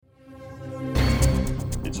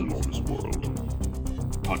Star Wars world.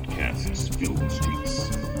 Podcasts fill the streets.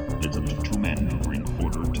 It's up to two men who bring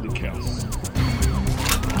order to the chaos.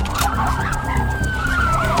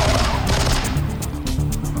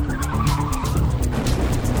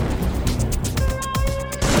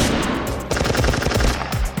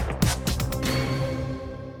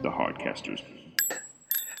 The Hardcasters.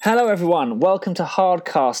 Hello everyone, welcome to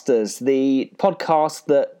Hardcasters, the podcast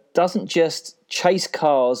that doesn't just chase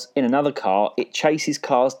cars in another car, it chases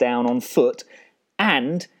cars down on foot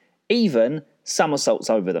and even somersaults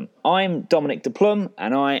over them. I'm Dominic DePlum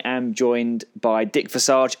and I am joined by Dick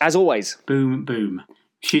Visage, as always. Boom, boom.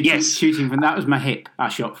 Shooting from that was my hip I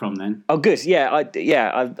shot from then. Oh good,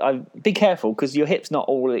 I be careful because your hip's not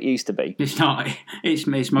all it used to be. It's not, it's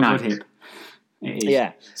my good hip. It is.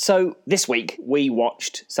 Yeah. So this week we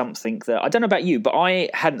watched something that I don't know about you, but I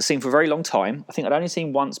hadn't seen for a very long time. I think I'd only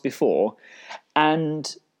seen once before,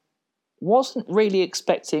 and wasn't really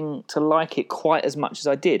expecting to like it quite as much as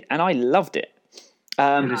I did, and I loved it.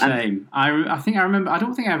 The same. I think I remember. I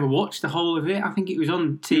don't think I ever watched the whole of it. I think it was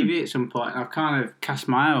on TV at some point, and I've kind of cast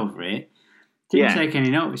my eye over it. Didn't take any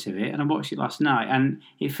notice of it, and I watched it last night, and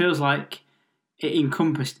it feels like it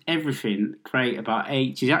encompassed everything great about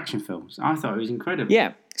 80s action films. I thought it was incredible.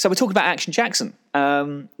 Yeah. So we're talking about Action Jackson.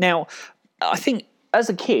 Now, I think as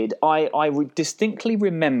a kid, I would distinctly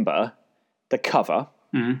remember the cover,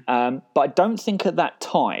 but I don't think at that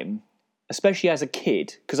time, especially as a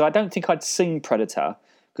kid, because I don't think I'd seen Predator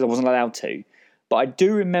because I wasn't allowed to, but I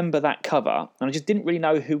do remember that cover, and I just didn't really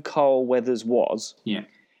know who Carl Weathers was. Yeah.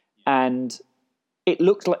 And it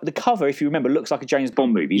looked like the cover, if you remember, looks like a James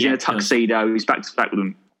Bond movie. He's in a tuxedo, he's back to back with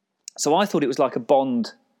them. So I thought it was like a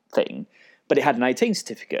Bond thing, but it had an 18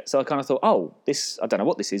 certificate. So I kind of thought, I don't know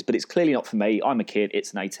what this is, but it's clearly not for me. I'm a kid,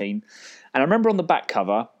 it's an 18. And I remember on the back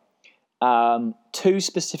cover, two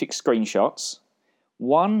specific screenshots.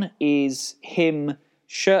 One is him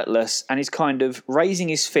shirtless and he's kind of raising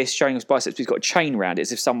his fist, showing his biceps, but he's got a chain around it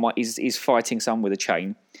as if someone is fighting someone with a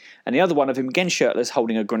chain. And the other one of him, again shirtless,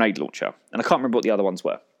 holding a grenade launcher. And I can't remember what the other ones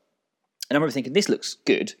were. And I remember thinking, this looks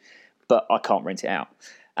good, but I can't rent it out.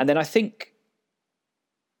 And then I think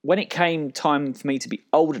when it came time for me to be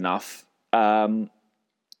old enough, I'd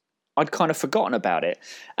kind of forgotten about it.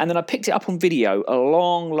 And then I picked it up on video a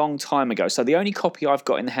long, long time ago. So the only copy I've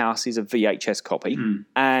got in the house is a VHS copy.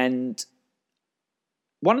 And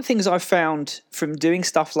one of the things I've found from doing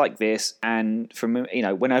stuff like this and from,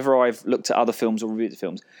 whenever I've looked at other films or reviewed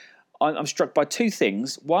films, I'm struck by two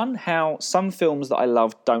things. One, how some films that I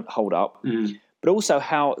love don't hold up, but also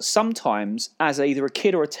how sometimes, as either a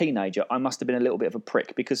kid or a teenager, I must have been a little bit of a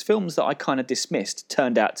prick because films that I kind of dismissed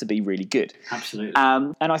turned out to be really good. Absolutely.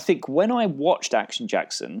 And I think when I watched Action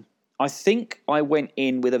Jackson, I think I went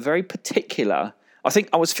in with a very particular... I think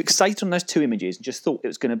I was fixated on those two images and just thought it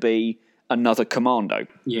was going to be another Commando.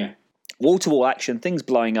 Yeah. Wall-to-wall action, things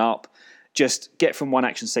blowing up, just get from one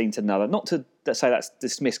action scene to another. Not to say that's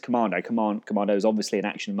dismissed Commando. Commando is obviously an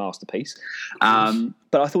action masterpiece.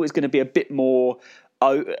 But I thought it was going to be a bit more...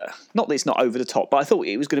 not that it's not over the top, but I thought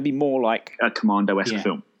it was going to be more like a Commando-esque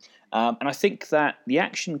film. And I think that the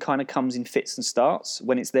action kind of comes in fits and starts.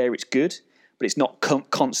 When it's there, it's good, but it's not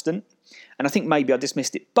constant. And I think maybe I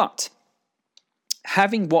dismissed it. But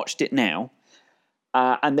having watched it now,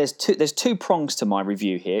 and there's two prongs to my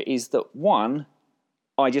review here, is that one,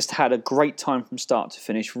 I just had a great time from start to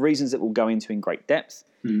finish for reasons that we'll go into in great depth.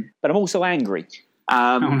 But I'm also angry.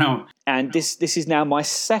 Oh no! And this is now my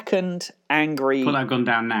second angry. Put that gun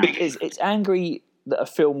down now. It's angry that a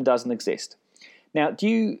film doesn't exist. Now, do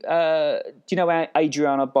you know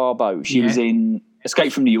Adriana Barbeau? She was in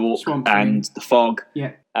Escape from New York and The Fog,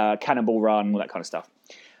 Cannonball Run, all that kind of stuff.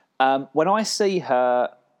 When I see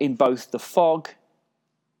her in both The Fog,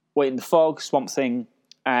 Swamp Thing,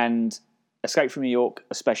 and Escape from New York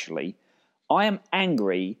especially, I am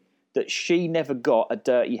angry that she never got a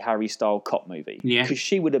Dirty Harry style cop movie. Yeah. Because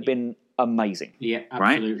she would have been amazing. Yeah,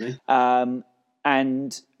 absolutely. Right?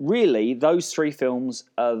 And really, those three films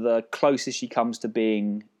are the closest she comes to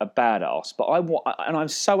being a badass. But I'm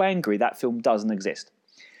so angry that film doesn't exist.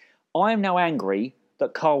 I am now angry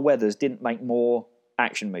that Carl Weathers didn't make more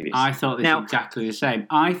action movies. I thought this was exactly the same.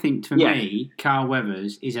 I think, for me, Carl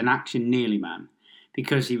Weathers is an action nearly man.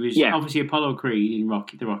 Because he was obviously Apollo Creed in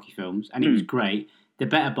the Rocky films, and he was great. The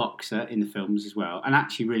better boxer in the films as well, and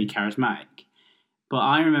actually really charismatic. But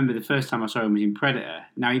I remember the first time I saw him was in Predator.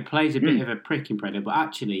 Now, he plays a bit of a prick in Predator, but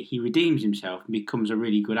actually he redeems himself and becomes a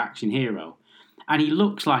really good action hero. And he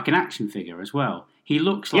looks like an action figure as well. He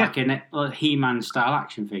looks like a He-Man style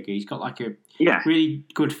action figure. He's got like a really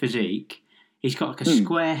good physique. He's got like a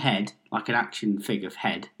square head, like an action figure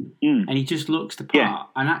head, and he just looks the part. Yeah.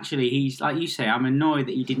 And actually, he's like you say, I'm annoyed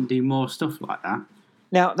that he didn't do more stuff like that.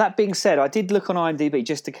 Now, that being said, I did look on IMDb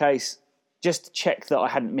just to check that I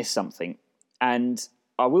hadn't missed something. And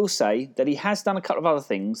I will say that he has done a couple of other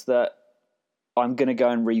things that I'm going to go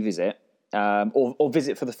and revisit or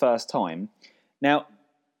visit for the first time. Now,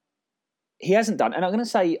 he hasn't done, and I'm going to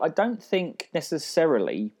say I don't think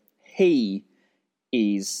necessarily he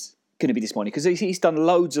is going to be disappointed because he's done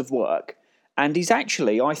loads of work, and he's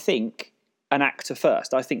actually, I think, an actor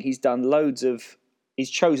first. I think he's done he's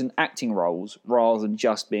chosen acting roles rather than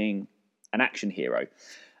just being an action hero.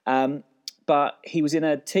 But he was in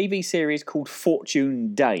a TV series called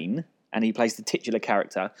Fortune Dane, and he plays the titular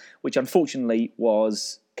character, which unfortunately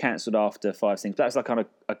was cancelled after 5 seasons. But that's like kind of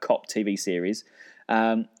a cop TV series.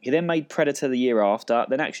 He then made Predator the year after,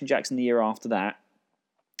 then Action Jackson the year after that.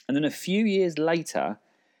 And then a few years later,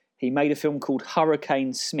 he made a film called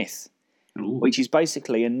Hurricane Smith, which is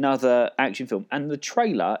basically another action film. And the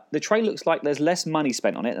trailer looks like there's less money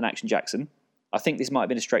spent on it than Action Jackson. I think this might have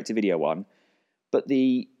been a straight-to-video one. But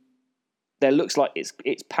there looks like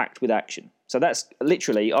it's packed with action. So that's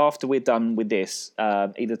literally, after we're done with this,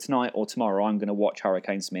 either tonight or tomorrow, I'm going to watch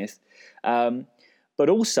Hurricane Smith. But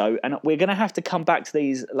also, and we're going to have to come back to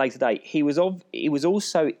these later date, he was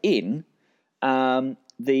also in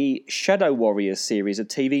the Shadow Warriors series of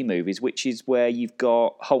TV movies, which is where you've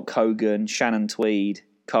got Hulk Hogan, Shannon Tweed,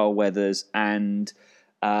 Carl Weathers, and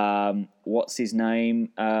what's his name?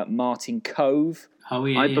 Martin Kove,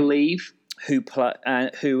 I believe, who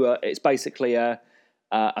it's basically a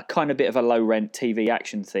kind of bit of a low-rent TV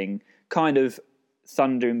action thing, kind of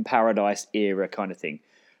Thunder in Paradise era kind of thing.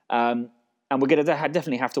 And we're going to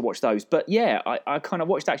definitely have to watch those. But yeah, I kind of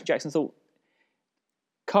watched Action Jackson and thought,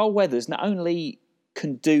 Carl Weathers not only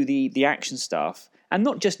can do the action stuff and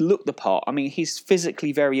not just look the part. I mean, he's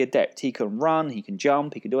physically very adept. He can run, he can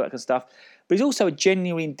jump, he can do all that kind of stuff. But he's also a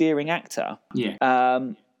genuinely endearing actor. Yeah.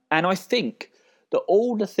 And I think that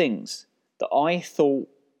all the things that I thought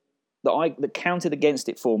that counted against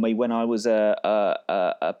it for me when I was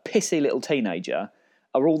a pissy little teenager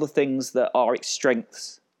are all the things that are its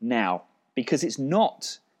strengths now. Because it's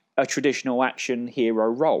not a traditional action hero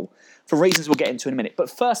role, for reasons we'll get into in a minute. But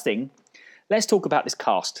first thing, let's talk about this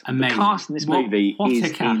cast. Amazing. The cast in this movie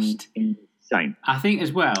is insane. I think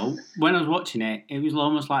as well, when I was watching it, it was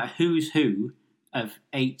almost like a who's who of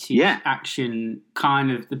 80s action, kind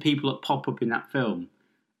of the people that pop up in that film.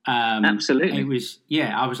 Absolutely. It was,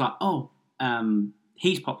 I was like,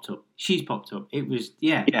 he's popped up, she's popped up. It was,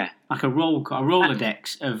 like a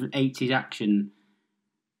Rolodex of 80s action.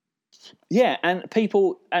 Yeah, and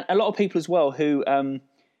a lot of people as well who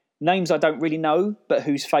names I don't really know, but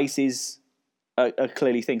whose faces are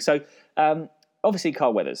clearly things. So obviously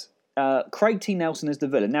Carl Weathers, Craig T. Nelson as the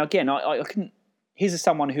villain. Now again, I couldn't. Here's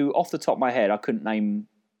someone who, off the top of my head, I couldn't name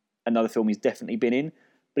another film he's definitely been in,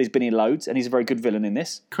 but he's been in loads, and he's a very good villain in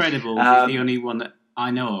this. Incredibles is the only one that I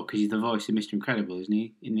know of because he's the voice of Mr. Incredible, isn't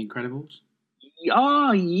he? In The Incredibles.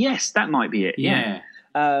 Oh yes, that might be it. Yeah.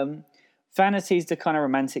 Vanity's the kind of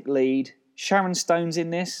romantic lead. Sharon Stone's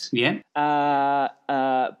in this. Yeah.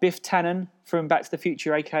 Biff Tannen from Back to the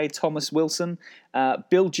Future, a.k.a. Thomas Wilson.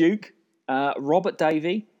 Bill Duke. Robert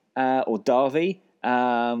Davey, or Darby.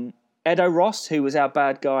 Edo Ross, who was our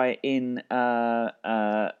bad guy in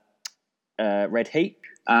Red Heat.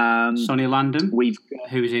 Sonny Landon,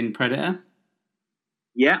 who's in Predator.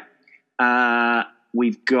 Yeah.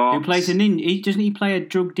 We've got... Who plays a ninja? Doesn't he play a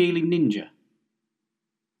drug-dealing ninja?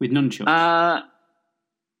 With nunchucks?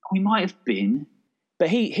 We might have been. But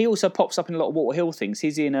he also pops up in a lot of Walter Hill things.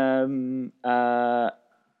 He's in 48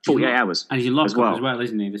 Hours. And he's in Lockup as well,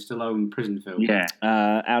 isn't he? The Stallone prison film. Yeah.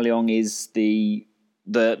 Al Leong is the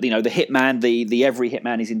hitman, the every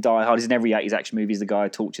hitman. He's in Die Hard. He's in every 80s action movie. He's the guy who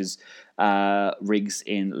tortures Riggs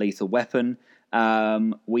in Lethal Weapon.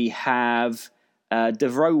 We have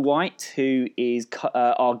Devereaux White, who is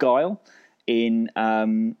Argyle in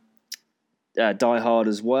Die Hard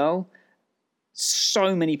as well.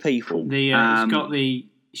 So many people.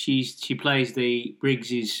 She plays the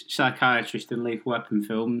Riggs' psychiatrist in Lethal Weapon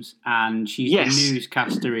films, and she's the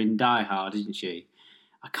newscaster in Die Hard, isn't she?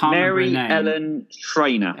 I can't remember her name. Mary Ellen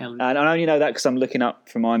Trainor. And I only know that because I'm looking up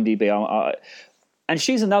from IMDb. And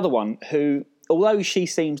she's another one who, although she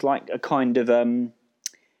seems like a kind of...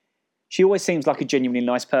 she always seems like a genuinely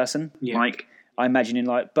nice person. Yeah. Like, I imagine in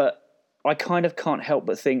like... But I kind of can't help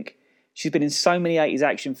but think... She's been in so many 80s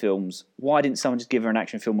action films. Why didn't someone just give her an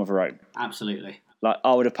action film of her own? Absolutely. Like,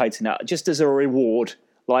 I would have paid to know, just as a reward.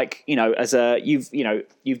 Like,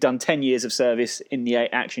 you've done 10 years of service in the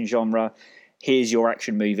action genre. here's your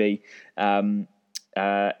action movie. An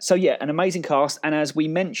amazing cast. And as we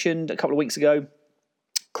mentioned a couple of weeks ago,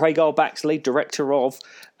 Craig R. Baxley, director of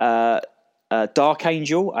Dark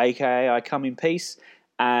Angel, aka I Come in Peace,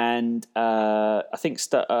 and I think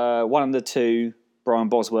one of the two Brian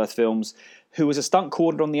Bosworth films, who was a stunt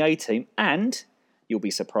coordinator on the A-Team, and you'll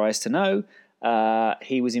be surprised to know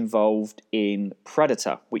he was involved in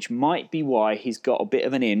Predator, which might be why he's got a bit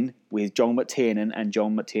of an in with John McTiernan and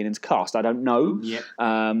John McTiernan's cast. I don't know,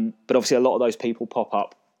 but obviously a lot of those people pop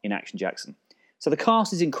up in Action Jackson. So the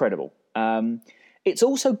cast is incredible. It's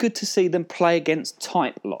also good to see them play against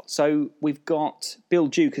type a lot. So we've got Bill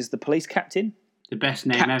Duke as the police captain. The best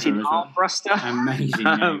name Captain ever. Armbruster. Amazing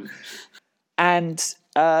name. And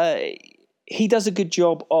he does a good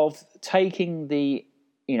job of taking the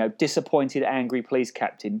disappointed, angry police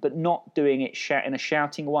captain, but not doing it in a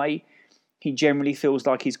shouting way. He generally feels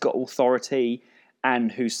like he's got authority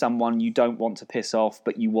and who's someone you don't want to piss off,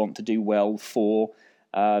 but you want to do well for.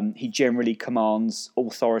 He generally commands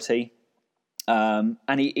authority. And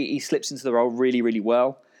he slips into the role really, really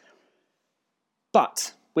well.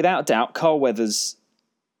 But without a doubt, Carl Weathers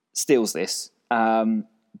steals this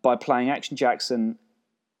by playing Action Jackson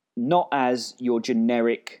not as your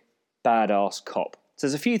generic badass cop. So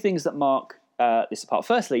there's a few things that mark this apart.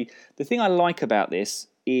 Firstly, the thing I like about this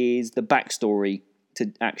is the backstory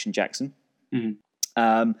to Action Jackson.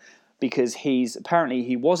 Because he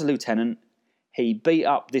was a lieutenant. He beat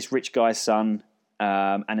up this rich guy's son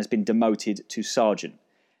and has been demoted to sergeant.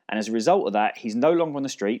 And as a result of that, he's no longer on the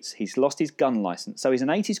streets. He's lost his gun license. So he's an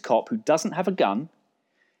 80s cop who doesn't have a gun,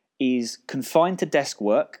 is confined to desk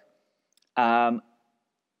work,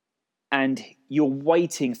 and you're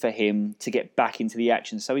waiting for him to get back into the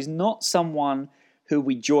action. So he's not someone who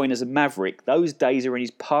we join as a maverick. Those days are in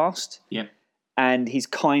his past. Yeah. And he's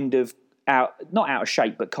kind of not out of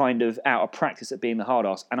shape, but kind of out of practice at being the hard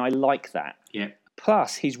ass. And I like that. Yeah.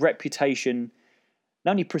 Plus, his reputation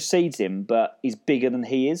not only precedes him, but is bigger than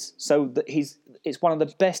he is. So it's one of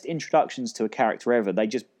the best introductions to a character ever. They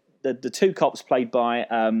just the two cops played by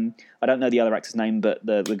I don't know the other actor's name, but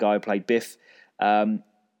the guy who played Biff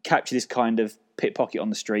capture this kind of pickpocket on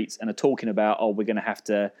the streets and are talking about, we're going to have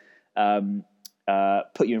to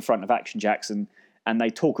put you in front of Action Jackson. And they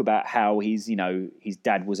talk about how his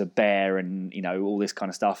dad was a bear and all this kind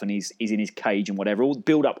of stuff, and he's in his cage and whatever. All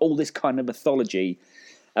build up all this kind of mythology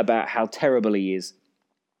about how terrible he is.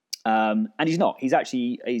 And he's not.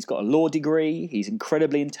 He's got a law degree. He's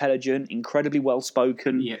incredibly intelligent, incredibly well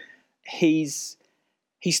spoken. Yeah. He's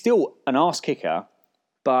still an arse kicker,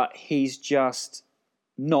 but he's just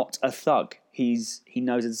not a thug. He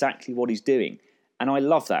knows exactly what he's doing, and I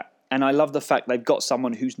love that. And I love the fact they've got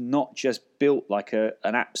someone who's not just built like an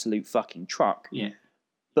absolute fucking truck,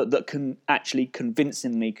 but that can actually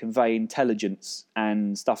convincingly convey intelligence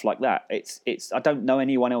and stuff like that. It's. I don't know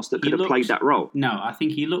anyone else that could have played that role. No, I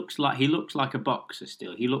think he looks like a boxer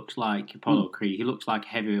still. He looks like Apollo Creed. He looks like a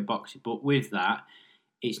heavyweight boxer. But with that,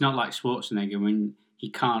 it's not like Schwarzenegger when he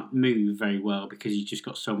can't move very well because he's just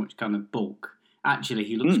got so much kind of bulk. Actually,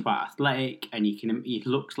 he looks quite athletic, and he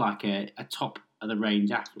looks like a top of the range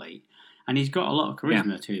athlete, and he's got a lot of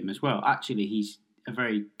charisma to him as well. Actually, he's a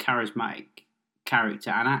very charismatic character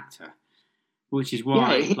and actor, which is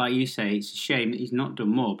why, like you say, it's a shame that he's not done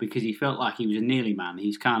more, because he felt like he was a nearly man.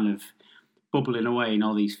 He's kind of bubbling away in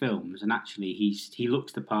all these films, and actually he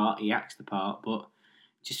looks the part, he acts the part, but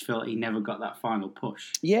just felt he never got that final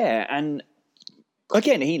push. Yeah, and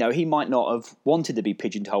again, he might not have wanted to be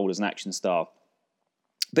pigeonholed as an action star.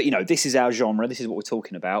 But, this is our genre. This is what we're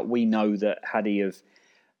talking about. We know that had he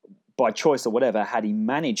by choice or whatever, had he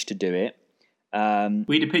managed to do it...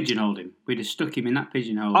 we'd have pigeonholed him. We'd have stuck him in that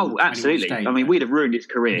pigeonhole. Oh, absolutely. I mean, we'd have ruined his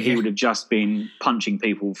career. Yeah. He would have just been punching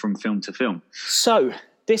people from film to film. So,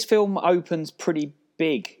 this film opens pretty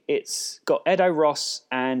big. It's got Edo Ross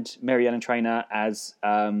and Mary Ellen Trainor as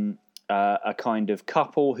a kind of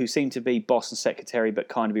couple who seem to be boss and secretary, but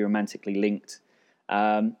kind of be romantically linked.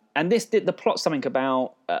 And the plot's something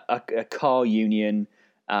about a car union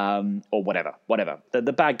or whatever.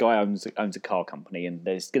 The bad guy owns a car company, and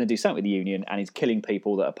he's going to do something with the union, and he's killing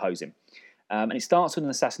people that oppose him. And it starts with an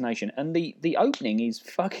assassination, and the opening is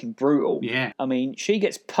fucking brutal. Yeah. I mean, she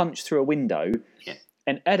gets punched through a window,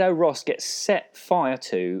 and Edo Ross gets set fire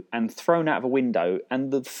to and thrown out of a window,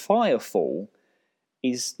 and the firefall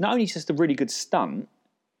is not only just a really good stunt,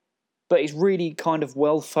 but it's really kind of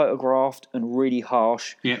well photographed and really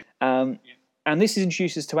harsh. Yeah. And this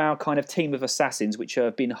introduces to our kind of team of assassins, which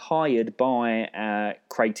have been hired by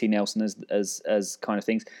Craig T. Nelson as kind of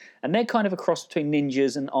things, and they're kind of a cross between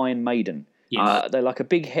ninjas and Iron Maiden. Yes. They're like a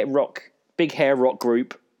big hair rock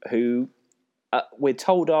group who we're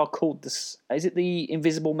told are called is it the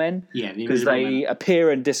Invisible Men? Yeah, because they appear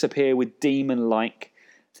and disappear with demon-like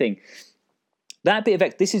thing. That bit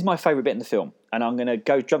of this is my favourite bit in the film, and I'm going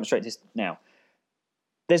to jump straight to this now.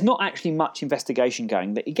 There's not actually much investigation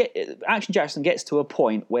going. Action Jackson gets to a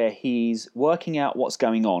point where he's working out what's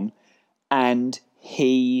going on, and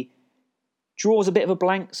he draws a bit of a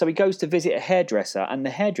blank. So he goes to visit a hairdresser, and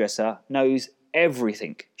the hairdresser knows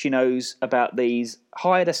everything. She knows about these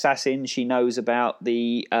hired assassins. She knows about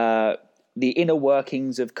the inner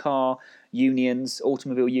workings of car unions,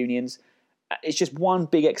 automobile unions. It's just one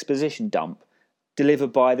big exposition dump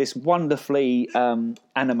delivered by this wonderfully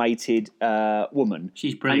animated woman.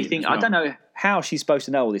 She's brilliant. And you think, I don't know how she's supposed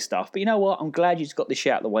to know all this stuff, but you know what? I'm glad you just got this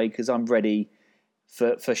shit out of the way because I'm ready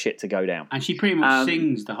for shit to go down. And she pretty much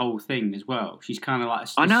sings the whole thing as well. She's kind of like a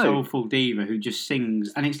soulful diva who just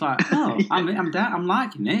sings, and it's like, oh, yeah. I'm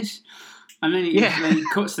liking this. And then he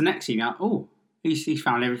cuts the next scene out. Oh, he's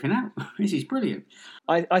found everything out. This is brilliant.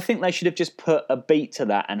 I think they should have just put a beat to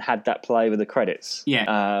that and had that play over the credits.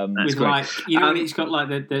 Yeah, with great. Like when it's got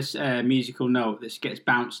like this musical note that gets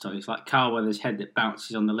bounced on. It's like Carl Weathers' head that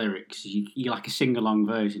bounces on the lyrics. You like a sing-along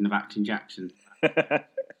version of Action Jackson.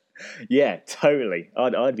 Yeah, totally.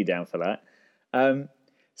 I'd be down for that.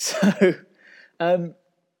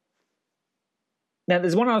 Now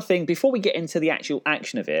there's one other thing before we get into the actual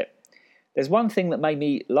action of it. There's one thing that made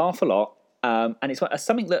me laugh a lot, and it's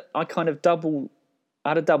something that I kind of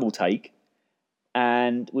had a double take,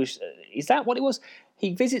 and is that what it was?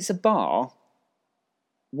 He visits a bar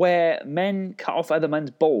where men cut off other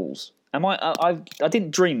men's balls. I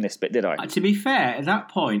didn't dream this bit, did I? To be fair, at that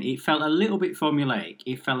point, it felt a little bit formulaic.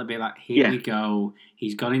 It felt a bit like, here we go.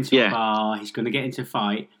 He's gone into a bar. He's going to get into a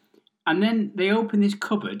fight. And then they open this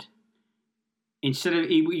cupboard. Instead of,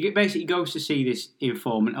 he basically goes to see this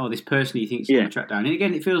informant or this person he thinks he's going to track down. And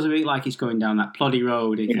again, it feels a bit like he's going down that ploddy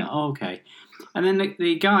road. And you think, oh, okay. And then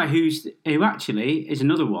the guy who actually is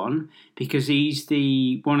another one, because he's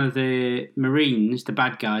one of the Marines, the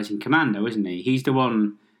bad guys in Commando, isn't he? He's the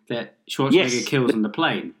one that Schwarzenegger kills on the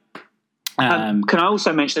plane. Can I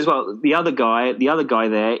also mention as well, the other guy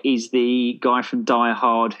there is the guy from Die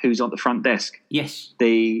Hard who's on the front desk. Yes.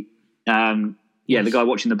 The guy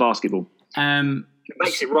watching the basketball. He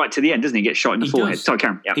makes it right to the end, doesn't he? Gets shot in the forehead. Sorry,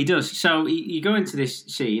 Karen. Yeah. He does. So you go into this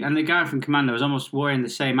scene, and the guy from Commando is almost wearing the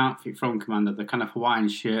same outfit from Commando, the kind of Hawaiian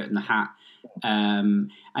shirt and the hat.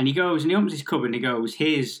 And he goes, and he opens his cupboard, and he goes,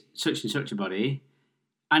 here's such and such a body.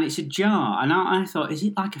 And it's a jar. And I thought, is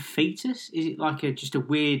it like a fetus? Is it like just a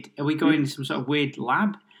weird... Are we going into some sort of weird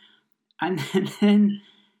lab? And then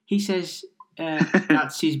he says,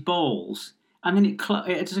 that's his balls. And then it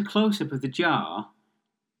does a close-up of the jar,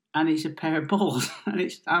 and it's a pair of balls. And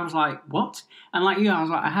I was like, what? And like you, I was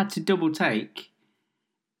like, I had to double take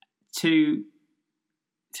to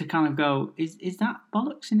kind of go, is that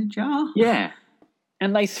bollocks in a jar? Yeah.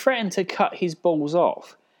 And they threatened to cut his balls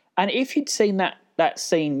off. And if you'd seen that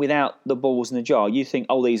scene without the balls in the jar, you think,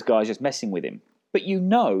 oh, these guys are just messing with him. But you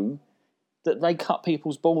know that they cut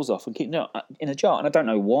people's balls off and keep in a jar. And I don't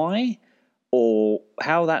know why or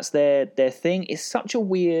how that's their thing. It's such a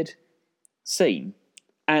weird scene.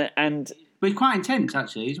 But it's quite intense,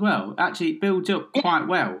 actually, as well. Actually, it builds up quite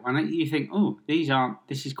well. And you think, oh,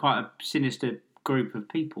 this is quite a sinister group of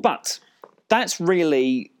people. But that's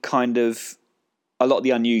really kind of a lot of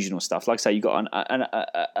the unusual stuff. Like I say, you've got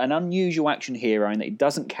an unusual action hero in that he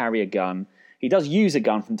doesn't carry a gun. He does use a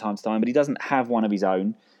gun from time to time, but he doesn't have one of his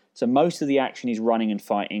own. So most of the action is running and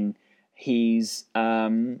fighting. He's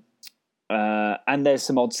and there's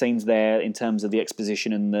some odd scenes there in terms of the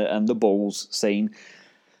exposition and the balls scene.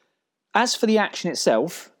 As for the action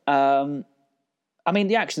itself, the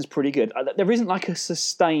action's pretty good. There isn't like a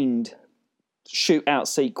sustained shootout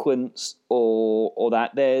sequence or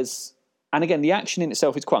that. And again, the action in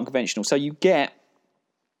itself is quite unconventional. So you get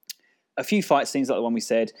a few fight scenes like the one we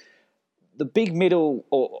said. The big middle,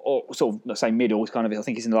 or sort of, let's say middle, kind of, I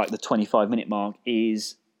think it's in like the 25-minute mark,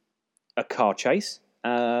 is a car chase.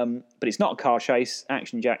 But it's not a car chase.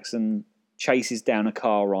 Action Jackson chases down a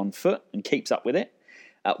car on foot and keeps up with it.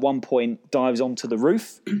 At one point, dives onto the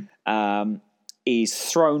roof,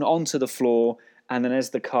 is thrown onto the floor, and then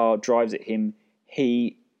as the car drives at him,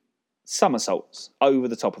 he somersaults over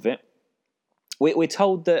the top of it. We're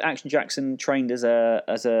told that Action Jackson trained as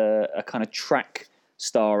a kind of track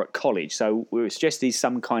star at college, so we suggest he's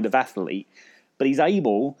some kind of athlete, but he's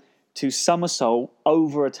able to somersault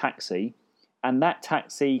over a taxi, and that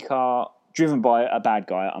taxi car, driven by a bad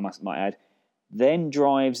guy, I might add, then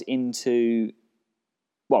drives into...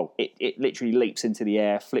 Well, it literally leaps into the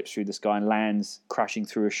air, flips through the sky, and lands crashing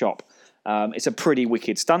through a shop. It's a pretty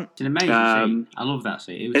wicked stunt. It's an amazing scene. I love that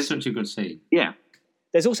scene. It was such a good scene. Yeah.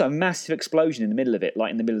 There's also a massive explosion in the middle of it,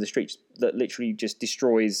 like in the middle of the street, that literally just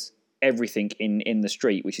destroys everything in the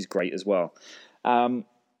street, which is great as well.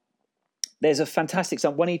 There's a fantastic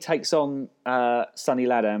stunt when he takes on Sonny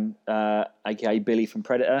Ladham, aka Billy from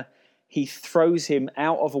Predator. He throws him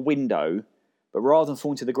out of a window, but rather than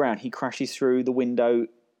falling to the ground, he crashes through the window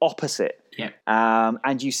opposite. Yeah.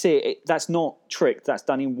 And you see it. That's not tricked. That's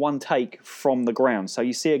done in one take from the ground. So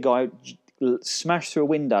you see a guy smash through a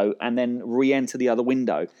window and then re-enter the other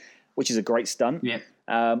window, which is a great stunt. Yeah.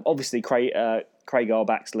 Obviously, Craig R.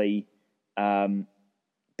 Baxley,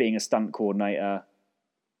 being a stunt coordinator,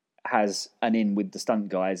 has an in with the stunt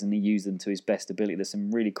guys, and he used them to his best ability. There's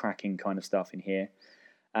some really cracking kind of stuff in here.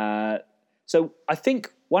 So I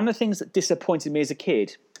think one of the things that disappointed me as a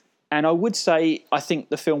kid, and I would say I think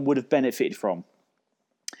the film would have benefited from,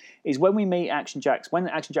 is when we meet Action Jackson. When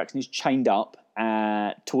Action Jackson is chained up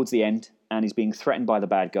towards the end and he's being threatened by the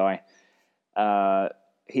bad guy,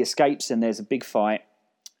 he escapes and there's a big fight,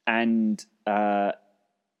 and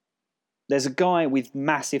there's a guy with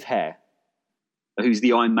massive hair who's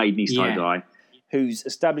the Iron Maiden style guy, who's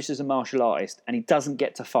established as a martial artist, and he doesn't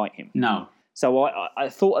get to fight him. No. So I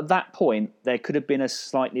thought at that point there could have been a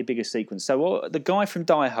slightly bigger sequence. So the guy from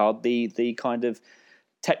Die Hard, the kind of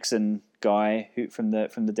Texan guy who from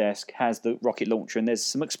the desk, has the rocket launcher, and there's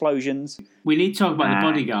some explosions. We need to talk about the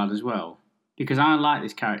bodyguard as well, because I like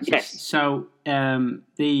this character. Yes. So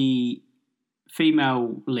the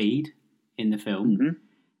female lead in the film,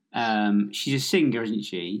 she's a singer, isn't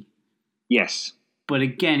she? Yes. But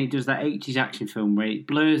again, it does that 80s action film where it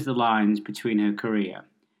blurs the lines between her career.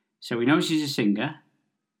 So we know she's a singer.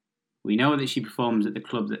 We know that she performs at the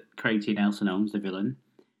club that Craig T. Nelson owns, the villain.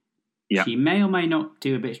 Yeah. She may or may not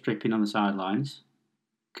do a bit of stripping on the sidelines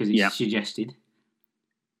because it's suggested.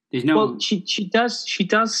 There's no. Well, she does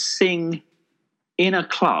sing in a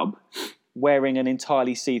club wearing an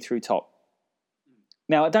entirely see-through top.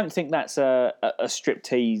 Now, I don't think that's a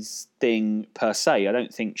striptease thing per se. I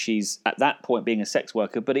don't think she's at that point being a sex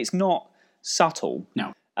worker, but it's not subtle.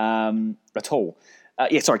 No. At all.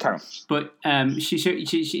 Sorry, Karen. But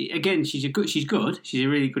she again, she's good. She's a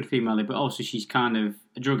really good female lead, but also she's kind of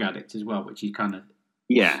a drug addict as well, which is kind of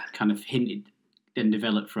hinted and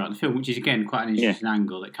developed throughout the film, which is again quite an interesting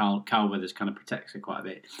angle that Carl Weathers kind of protects her quite a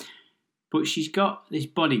bit. But she's got this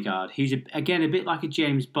bodyguard who's again a bit like a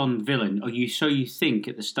James Bond villain, or you think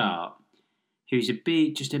at the start, who's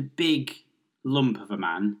just a big lump of a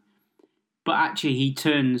man, but actually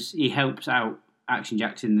he helps out Action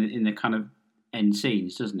Jackson in the kind of end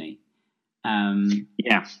scenes, doesn't he? And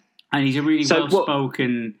he's a really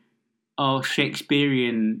well-spoken,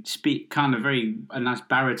 Shakespearean, kind of a nice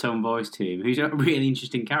baritone voice to him. Who's a really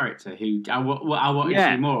interesting character. Who I want to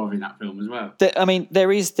see more of in that film as well.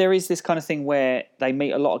 There is this kind of thing where they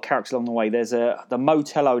meet a lot of characters along the way. There's the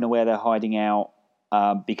motel owner where they're hiding out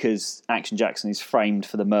because Action Jackson is framed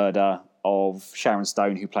for the murder of Sharon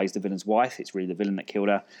Stone, who plays the villain's wife. It's really the villain that killed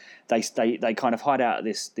her. They kind of hide out at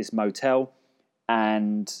this motel.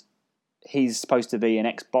 And he's supposed to be an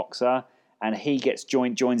ex-boxer, and he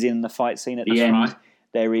joins in the fight scene at the end. Right.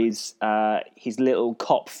 There is his little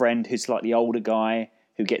cop friend, who's slightly older guy,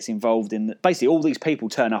 who gets involved in basically all these people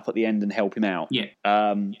turn up at the end and help him out. Yeah,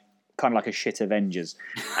 kind of like a shit Avengers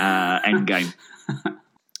Endgame.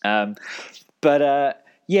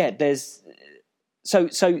 There's so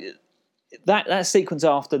that sequence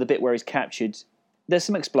after the bit where he's captured. There's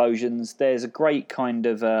some explosions. There's a great kind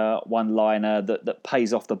of one-liner that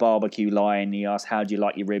pays off the barbecue line. He asks, "How do you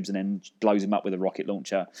like your ribs?" and then blows him up with a rocket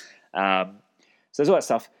launcher. So there's all that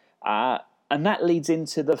stuff. And that leads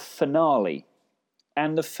into the finale.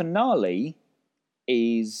 And the finale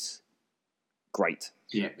is great.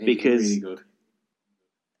 Yeah, because really good.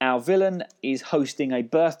 Our villain is hosting a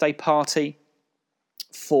birthday party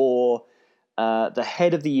for the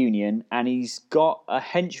head of the union, and he's got a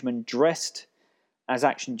henchman dressed as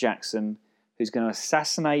Action Jackson, who's going to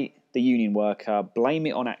assassinate the union worker, blame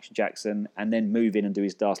it on Action Jackson, and then move in and do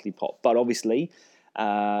his dastardly plot. But obviously,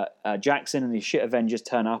 Jackson and his shit Avengers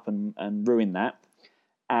turn up and ruin that.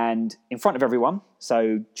 And in front of everyone,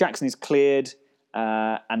 so Jackson is cleared,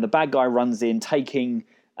 and the bad guy runs in, taking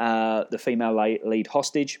the female lead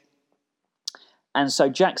hostage. And so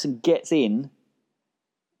Jackson gets in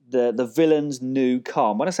the villain's new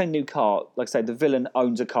car. When I say new car, like I say, the villain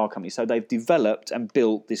owns a car company. So they've developed and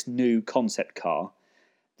built this new concept car.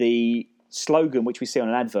 The slogan, which we see on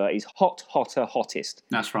an advert, is hot, hotter, hottest.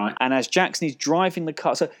 That's right. And as Jackson is driving the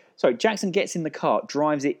car... Jackson gets in the car,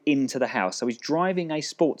 drives it into the house. So he's driving a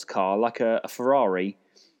sports car, like a Ferrari,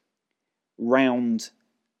 round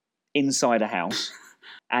inside a house,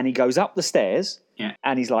 and he goes up the stairs,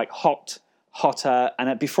 and he's like hotter,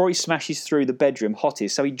 and before he smashes through the bedroom,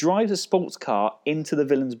 hottest. So he drives a sports car into the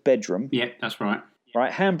villain's bedroom. Yeah, that's right.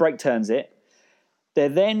 Right, handbrake turns it. There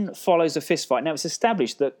then follows a fist fight. Now, it's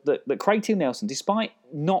established that Craig T. Nelson, despite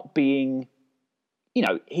not being,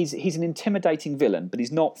 he's an intimidating villain, but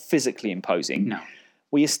he's not physically imposing. No.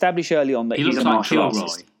 We establish early on that he's a martial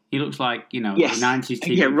artist. He looks like, the 90s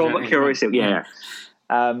TV. Yeah, Robert Kilroy. Yeah.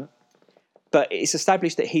 But it's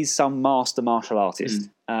established that he's some master martial artist.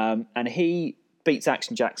 And he beats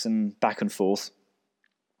Action Jackson back and forth.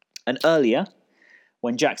 And earlier,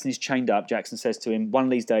 when Jackson is chained up, Jackson says to him, "One of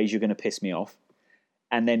these days you're going to piss me off."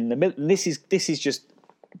 And then in the middle, this is just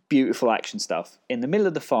beautiful action stuff. In the middle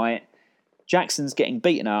of the fight, Jackson's getting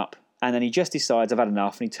beaten up, and then he just decides, "I've had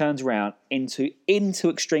enough," and he turns around into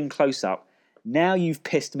extreme close-up. "Now you've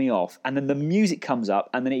pissed me off." And then the music comes up,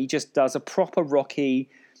 and then he just does a proper Rocky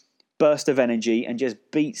burst of energy and just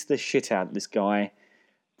beats the shit out of this guy.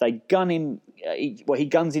 They gun him. He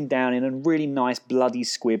guns him down in a really nice bloody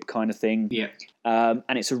squib kind of thing. Yeah.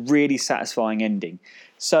 And it's a really satisfying ending.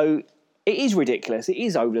 So it is ridiculous. It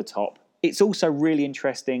is over the top. It's also really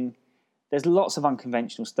interesting. There's lots of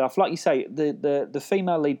unconventional stuff. Like you say, the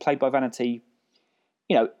female lead played by Vanity,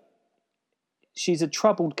 she's a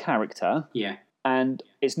troubled character. Yeah. And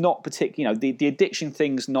it's not particular. The addiction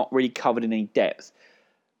thing's not really covered in any depth.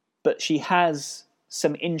 But she has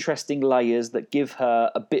some interesting layers that give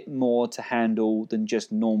her a bit more to handle than just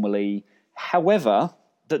normally. However,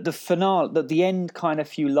 the finale, the end kind of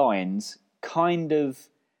few lines kind of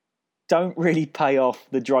don't really pay off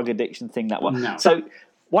the drug addiction thing that well. No. So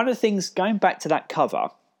one of the things, going back to that cover,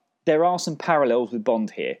 there are some parallels with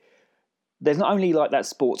Bond here. There's not only like that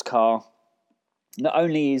sports car, not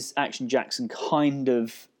only is Action Jackson kind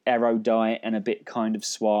of erudite and a bit kind of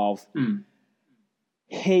suave,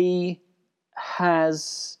 he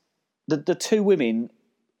has the two women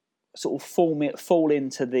sort of fall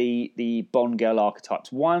into the Bond girl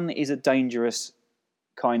archetypes. One is a dangerous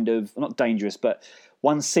kind of, not dangerous, but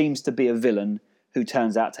one seems to be a villain who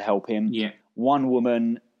turns out to help him. Yeah. One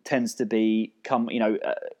woman tends to become,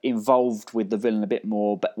 involved with the villain a bit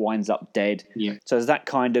more, but winds up dead. Yeah. So there's that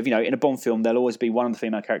kind of, in a Bond film, there'll always be one of the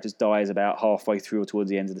female characters dies about halfway through or towards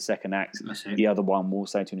the end of the second act. That's it. The other one will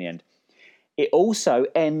say to in the end. It also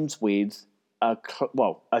ends with a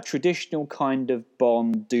traditional kind of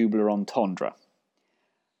Bond double entendre.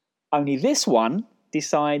 Only this one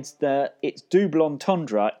decides that its double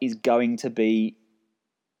entendre is going to be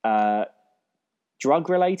drug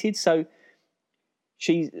related. So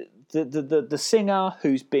she's the singer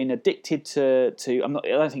who's been addicted to I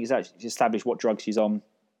don't think it's actually established what drug she's on.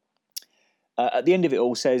 At the end of it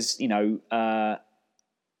all says, how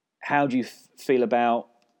do you feel about,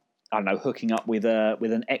 I don't know, hooking up with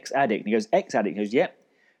an ex-addict? And he goes, ex-addict? He goes, yep.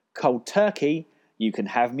 Cold turkey, you can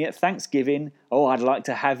have me at Thanksgiving. Oh, I'd like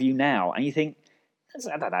to have you now. And you think,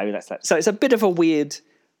 I don't know, that's that. So it's a bit of a weird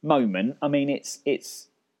moment. I mean, it's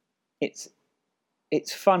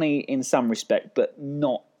funny in some respect, but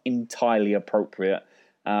not entirely appropriate.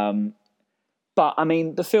 But I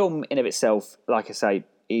mean, the film in of itself, like I say,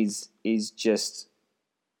 is just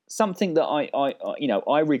something that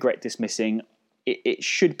I regret dismissing. It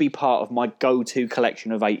should be part of my go-to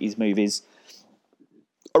collection of 80s movies.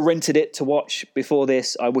 I rented it to watch before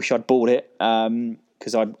this. I wish I'd bought it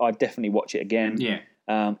because I'd definitely watch it again.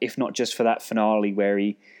 Yeah. If not just for that finale where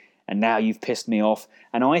and now you've pissed me off.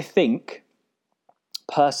 And I think,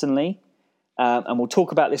 personally, and we'll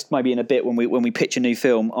talk about this maybe in a bit when we pitch a new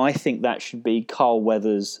film, I think that should be Carl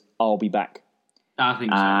Weathers' I'll Be Back. I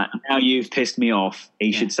think so. Now you've pissed me off,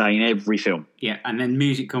 he should say in every film. Yeah, and then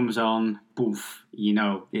music comes on, boof,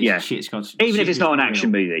 shit's got... Even if it's not an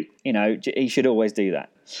action movie, he should always do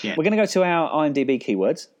that. Yeah. We're going to go to our IMDb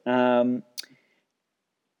keywords.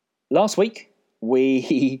 Last week,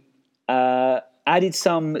 we added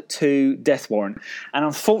some to Death Warrant, and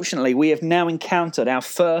unfortunately, we have now encountered our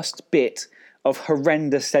first bit of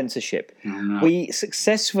horrendous censorship. Oh, no. We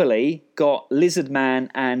successfully got Lizard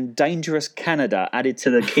Man and Dangerous Canada added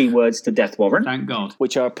to the keywords to Death Warrant. Thank God.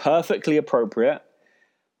 Which are perfectly appropriate.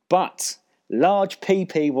 But Large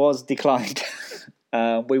PP was declined.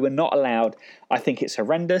 We were not allowed. I think it's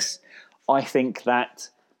horrendous. I think that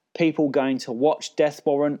people going to watch Death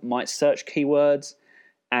Warrant might search keywords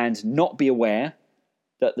and not be aware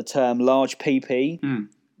that the term Large PP...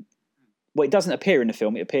 Well, it doesn't appear in the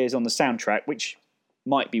film. It appears on the soundtrack, which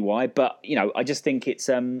might be why. But I just think it's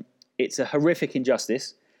a horrific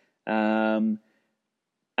injustice, and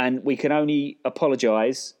we can only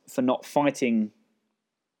apologise for not fighting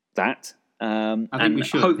that. I think we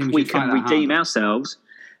should. Hope we can redeem ourselves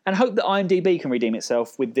and hope that IMDb can redeem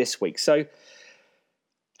itself with this week. So,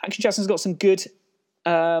 Action Jackson's got some good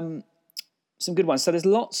ones. So there's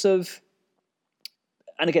lots of,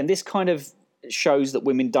 and again, this kind of shows that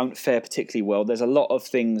women don't fare particularly well. There's a lot of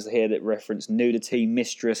things here that reference nudity,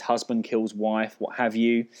 mistress, husband kills wife, what have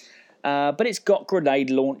you. But it's got grenade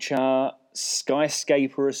launcher,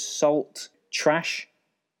 skyscraper assault, trash.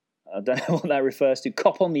 I don't know what that refers to.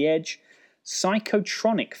 Cop on the Edge,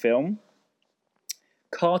 psychotronic film,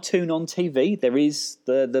 cartoon on TV. There is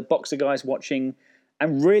the boxer guy's watching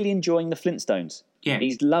and really enjoying the Flintstones. Yeah,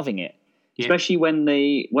 he's loving it, especially when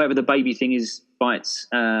whatever the baby thing is bites.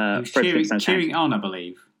 Cheering on, I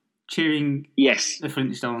believe. Cheering. Yes, the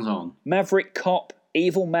Flintstones on. Maverick Cop,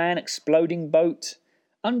 Evil Man, Exploding Boat,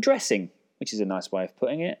 Undressing, which is a nice way of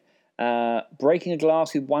putting it. Breaking a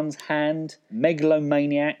Glass with One's Hand,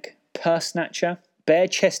 Megalomaniac, Purse Snatcher,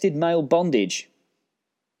 Bare-Chested Male Bondage.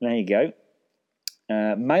 There you go.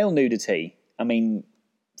 Male nudity. I mean,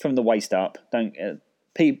 from the waist up. Don't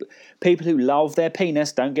people who love their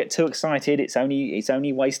penis don't get too excited. It's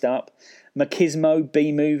only waist up. Machismo,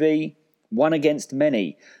 B-movie, One Against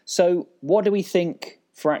Many. So, what do we think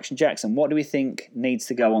for Action Jackson? What do we think needs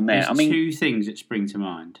to go on there? There's two things that spring to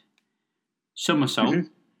mind. Somersault. Mm-hmm.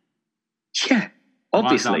 Yeah,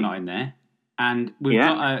 obviously. Why is that not in there? And we've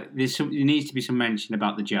got there needs to be some mention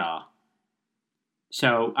about the jar.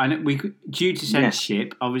 So, and due to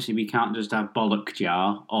censorship, obviously we can't just have bollock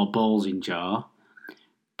jar or balls in jar.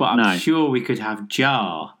 But I'm sure we could have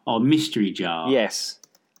jar or mystery jar. Yes.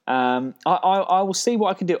 I will see what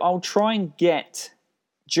I can do. I'll try and get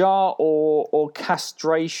jar or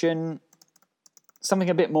castration, something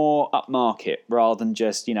a bit more upmarket rather than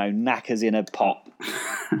just, knackers in a pot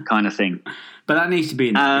kind of thing. But that needs to be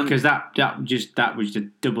in there because that was the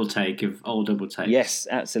double take of all double takes. Yes,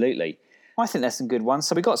 absolutely. I think there's some good ones.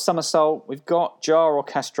 So we've got somersault, we've got jar or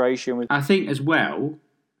castration. I think as well,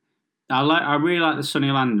 I really like the Sonny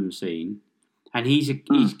Landham scene. And he's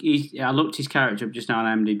I looked his character up just now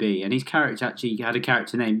on IMDb, and his character actually had a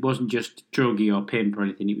character name. It wasn't just druggie or pimp or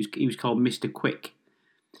anything. He was called Mr. Quick.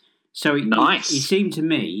 So nice. He seemed to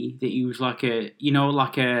me that he was like a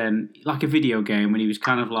video game when he was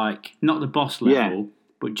kind of like not the boss level,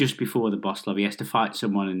 but just before the boss level. He has to fight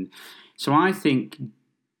someone, and so I think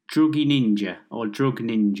Druggy Ninja or Drug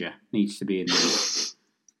Ninja needs to be in there.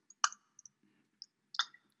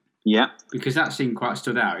 Yeah, because that scene quite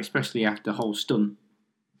stood out, especially after the whole stunt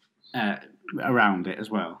around it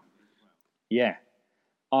as well. Yeah,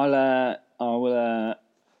 I will,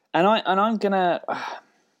 and I'm gonna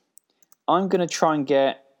try and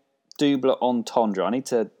get double entendre. I need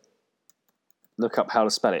to look up how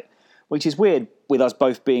to spell it, which is weird with us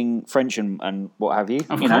both being French and what have you.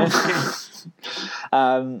 Of course.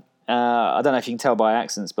 I don't know if you can tell by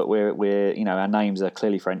accents, but we're our names are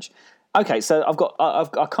clearly French. Okay, so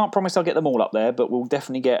I can't promise I'll get them all up there, but we'll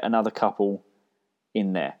definitely get another couple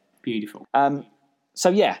in there. Beautiful. So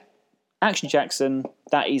yeah, Action Jackson,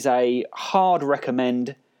 that is a hard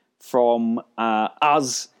recommend from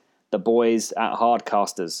us, the boys at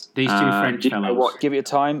Hardcasters. These two French fellows. You know what? Give it a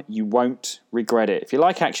time, you won't regret it. If you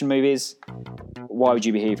like action movies, why would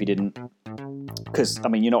you be here if you didn't? Because,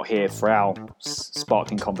 you're not here for our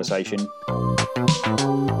sparkling conversation.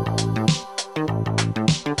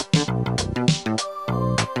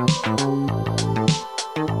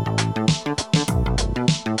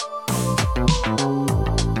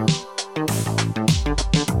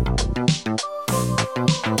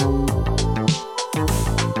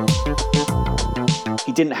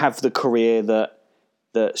 He didn't have the career that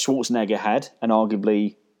Schwarzenegger had and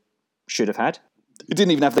arguably should have had. He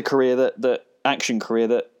didn't even have the career that action career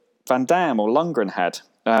that Van Damme or Lundgren had.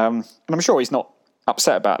 And I'm sure he's not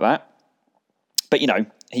upset about that. But,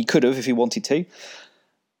 he could have if he wanted to.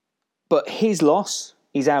 But his loss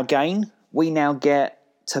is our gain. We now get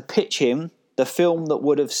to pitch him the film that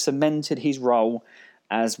would have cemented his role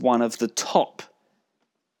as one of the top,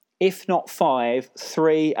 if not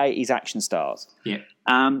 3 80s action stars. Yeah.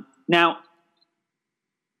 Now,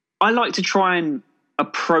 I like to try and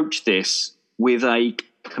approach this with a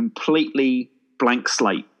completely blank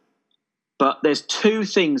slate. But there's 2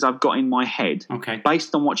 things I've got in my head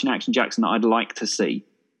based on watching Action Jackson that I'd like to see.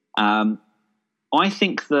 I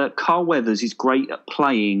think that Carl Weathers is great at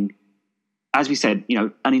playing, as we said,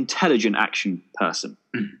 an intelligent action person.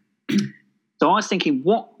 So I was thinking,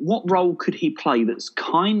 what role could he play that's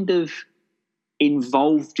kind of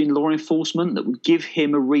involved in law enforcement, that would give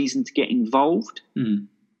him a reason to get involved,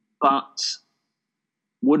 but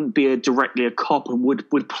wouldn't be directly a cop and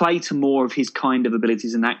would play to more of his kind of abilities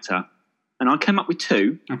as an actor. And I came up with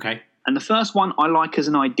 2. Okay. And the first one I like as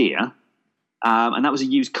an idea and that was a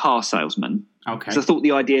used car salesman. Okay. So I thought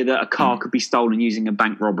the idea that a car could be stolen using a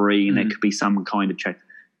bank robbery and there could be some kind of change.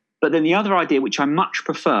 But then the other idea, which I much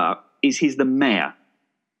prefer, is he's the mayor.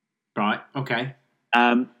 Right, okay.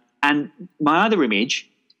 And my other image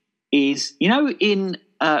is, in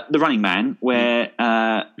The Running Man, where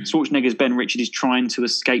Schwarzenegger's Ben Richard is trying to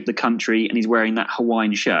escape the country and he's wearing that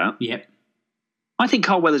Hawaiian shirt. Yep. I think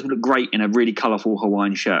Carl Weathers would look great in a really colourful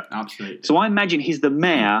Hawaiian shirt. Absolutely. So I imagine he's the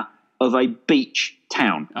mayor of a beach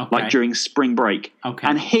town, like during spring break. Okay.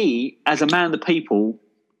 And he, as a man of the people,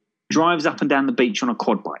 drives up and down the beach on a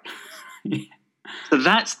quad bike. So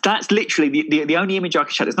that's literally the only image I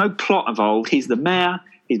can show. There's no plot involved. He's the mayor.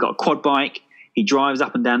 He's got a quad bike. He drives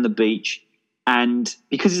up and down the beach. And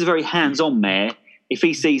because he's a very hands-on mayor, if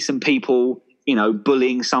he sees some people,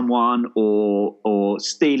 bullying someone or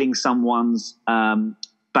stealing someone's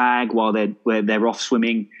bag while they're off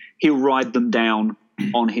swimming, he'll ride them down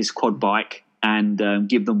on his quad bike and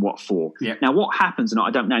give them what for. Yeah. Now, what happens, and I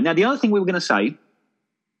don't know. Now, the other thing we were going to say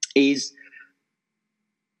is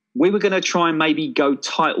we were going to try and maybe go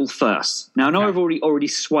title first. Now, I know I've already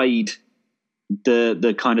swayed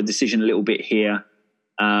the kind of decision a little bit here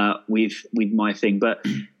with my thing, but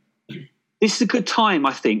this is a good time,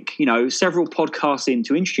 I think, several podcasts in,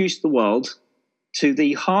 to introduce the world to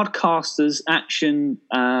the Hardcasters Action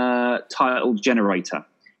title generator.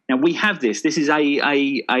 Now, we have this. This is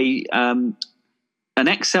an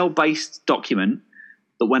Excel-based document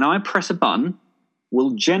that when I press a button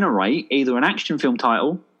will generate either an action film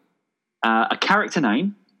title, a character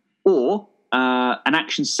name, or an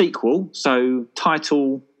action sequel, so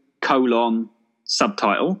title,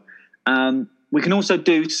 subtitle. We can also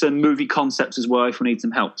do some movie concepts as well if we need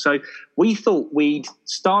some help. So we thought we'd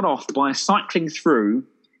start off by cycling through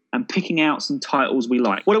and picking out some titles we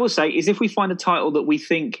like. What I will say is if we find a title that we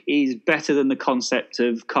think is better than the concept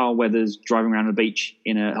of Carl Weathers driving around the beach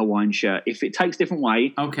in a Hawaiian shirt, if it takes a different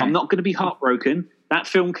way, I'm not going to be heartbroken. That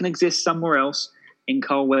film can exist somewhere else in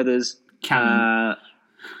Carl Weathers' yeah.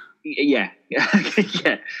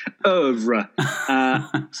 Oeuvre.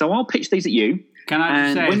 So I'll pitch these at you. Can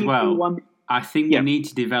I just say as well, I think we need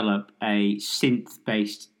to develop a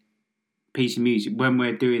synth-based piece of music when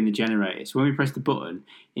we're doing the generator. So when we press the button,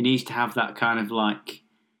 it needs to have that kind of like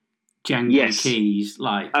Django keys.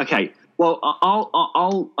 Like okay. Well,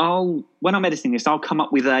 I'll when I'm editing this, I'll come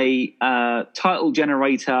up with a title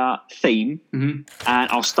generator theme, and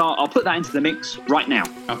I'll put that into the mix right now.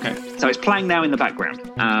 Okay. So it's playing now in the background.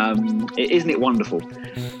 Isn't it wonderful?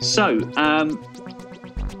 So,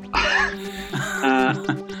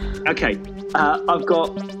 okay, I've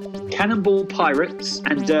got Cannonball Pirates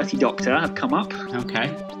and Dirty Doctor have come up.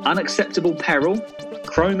 Okay. Unacceptable Peril,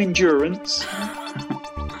 Chrome Endurance,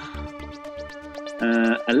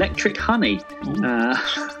 Electric Honey.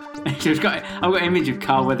 I've got an image of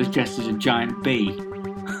Carl Weathers dressed as a giant bee.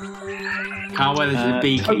 Carl Weathers is a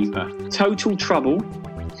beekeeper. Total Trouble.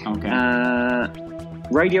 Okay.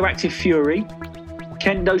 Radioactive Fury,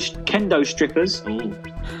 Kendo Strippers. Ooh.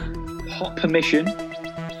 Hot Permission,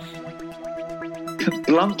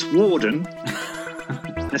 Blunt Warden.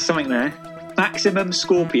 There's something there. Maximum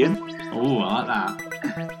Scorpion. Oh, I like that.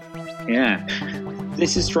 Yeah.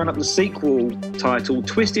 This is throwing up the sequel title,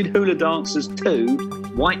 Twisted Hula Dancers 2,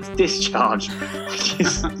 White Discharge, which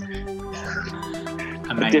is a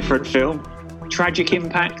different film. Tragic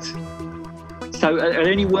Impact. So are there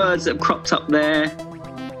any words that have cropped up there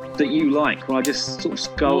that you like? Well, I just sort of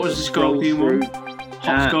scroll through.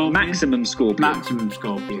 Maximum Scorpion. Maximum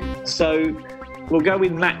Scorpion. So we'll go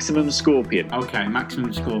with Maximum Scorpion. Okay,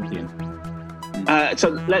 Maximum Scorpion. So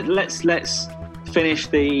let's finish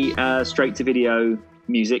the straight to video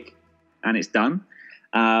music, and it's done.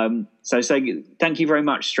 So thank you very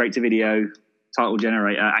much, straight to video title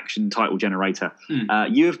generator, action title generator.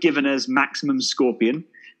 You have given us Maximum Scorpion,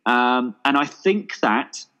 and I think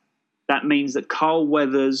that means that Carl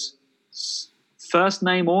Weathers' first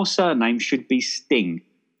name or surname should be Sting.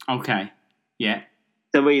 Okay. Yeah.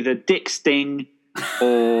 So either Dick Sting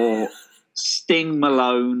or Sting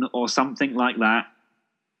Malone or something like that.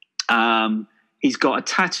 He's got a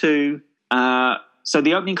tattoo. So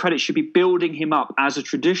the opening credits should be building him up as a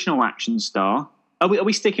traditional action star. Are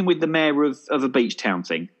we sticking with the mayor of a beach town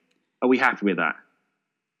thing? Are we happy with that?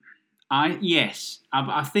 Yes.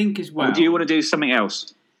 I think as well. Or do you want to do something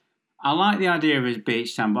else? I like the idea of his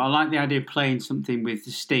beach town, but I like the idea of playing something with the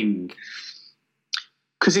Sting.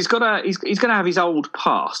 Because he's going to have his old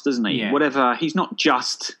past, doesn't he? Yeah. Whatever. He's not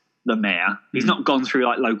just the mayor. He's not gone through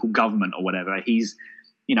like local government or whatever. He's,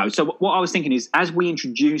 So what I was thinking is, as we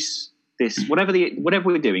introduce this, whatever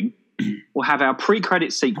we're doing, we'll have our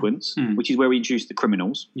pre-credit sequence, which is where we introduce the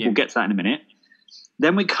criminals. Yeah. We'll get to that in a minute.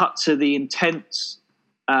 Then we cut to the intense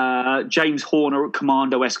James Horner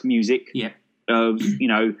Commando-esque music of,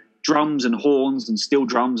 drums and horns and steel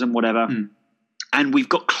drums and whatever. And we've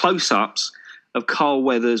got close-ups of Carl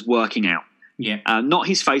Weathers working out. Not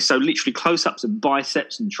his face, so literally close-ups of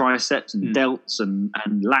biceps and triceps and delts and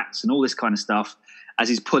lats and all this kind of stuff as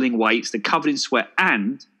he's pulling weights. They're covered in sweat.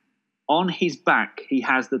 And on his back, he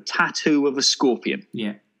has the tattoo of a scorpion.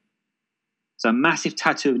 So a massive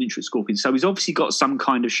tattoo of an intricate scorpion. So he's obviously got some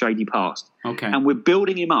kind of shady past. Okay. And we're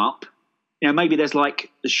building him up. Maybe there's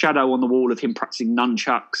like the shadow on the wall of him practicing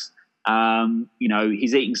nunchucks.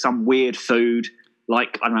 He's eating some weird food,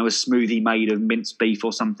 like, I don't know, a smoothie made of minced beef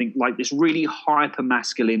or something, like this really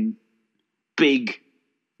hyper-masculine, big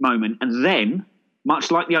moment. And then,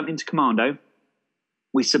 much like the opening to Commando,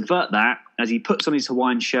 we subvert that as he puts on his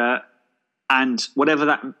Hawaiian shirt and whatever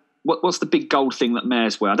that... What's the big gold thing that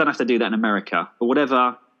mayors wear? I don't know if they do that in America, but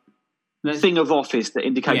whatever thing of office that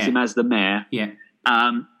indicates him as the mayor.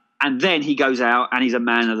 And then he goes out and he's a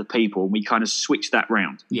man of the people, and we kind of switch that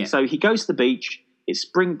round. So he goes to the beach. It's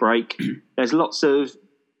spring break. There's lots of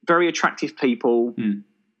very attractive people. And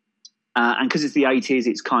because it's the 80s,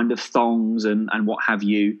 it's kind of thongs and what have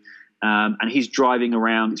you. And he's driving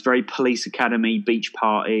around. It's very Police Academy, beach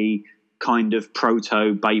party, kind of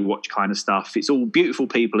proto Baywatch kind of stuff. It's all beautiful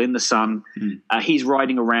people in the sun. He's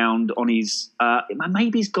riding around on his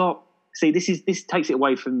maybe he's got, see, this takes it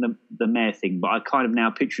away from the mayor thing, but I kind of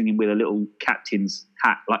now picturing him with a little captain's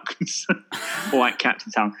hat, like white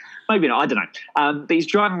captain's hat. Maybe not, I don't know. But he's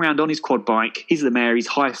driving around on his quad bike. He's the mayor. He's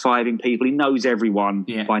high-fiving people. He knows everyone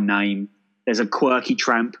by name. There's a quirky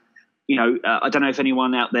tramp. I don't know if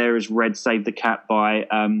anyone out there has read Save the Cat by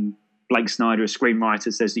Blake Snyder, a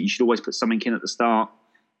screenwriter, says that you should always put something in at the start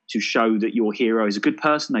to show that your hero is a good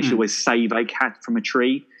person. They should always save a cat from a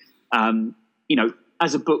tree.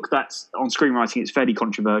 As a book that's on screenwriting, it's fairly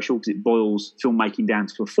controversial because it boils filmmaking down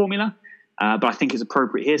to a formula. But I think it's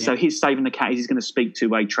appropriate here. So he's saving the cat. He's going to speak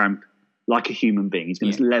to a tramp like a human being. He's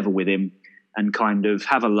going to level with him and kind of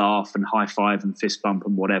have a laugh and high five and fist bump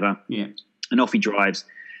and whatever. And off he drives.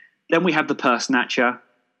 Then we have the purse snatcher.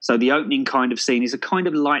 So the opening kind of scene is a kind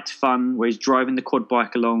of light fun where he's driving the quad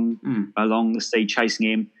bike along the sea, chasing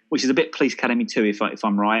him, which is a bit Police Academy 2, if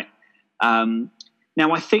I'm right.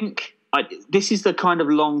 Now, I think this is the kind of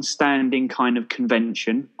long-standing kind of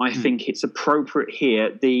convention. I think it's appropriate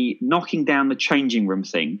here, the knocking down the changing room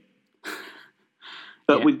thing.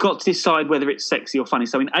 But we've got to decide whether it's sexy or funny.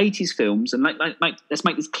 So in 80s films, and let's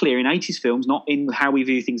make this clear, in 80s films, not in how we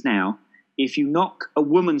view things now, if you knock a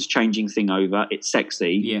woman's changing thing over, it's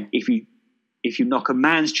sexy. If you knock a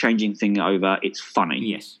man's changing thing over, it's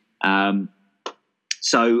funny.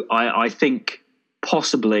 So I think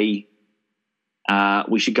possibly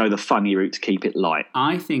we should go the funny route to keep it light.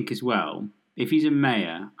 I think as well, if he's a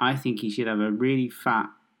mayor, I think he should have a really fat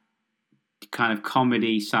kind of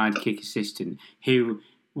comedy sidekick assistant who,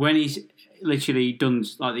 when he's literally done,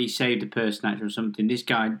 like he saved a purse snatcher or something, this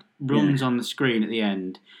guy runs on the screen at the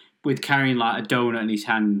end with carrying like a donut in his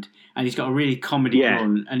hand, and he's got a really comedy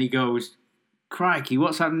run, and he goes, crikey,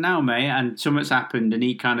 what's happened now, mate? And something's happened, and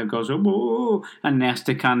he kind of goes, oh, and he has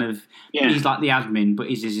to kind of, he's like the admin, but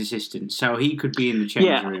he's his assistant. So he could be in the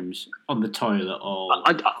change rooms, on the toilet, or...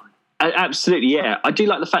 I absolutely, I do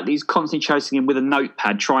like the fact that he's constantly chasing him with a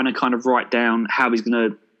notepad, trying to kind of write down how he's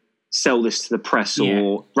going to sell this to the press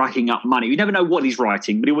or racking up money. You never know what he's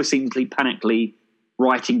writing, but he always seems to be panically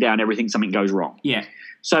writing down everything, something goes wrong.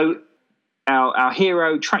 So our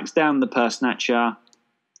hero tracks down the purse snatcher,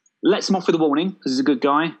 lets him off with a warning because he's a good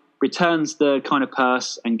guy, returns the kind of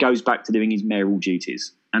purse and goes back to doing his mayoral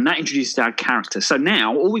duties. And that introduces our character. So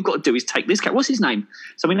now all we've got to do is take this character. What's his name?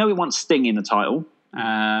 So we know we want Sting in the title.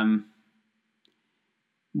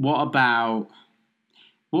 What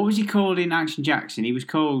was he called in Action Jackson? He was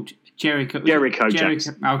called Jericho. Jericho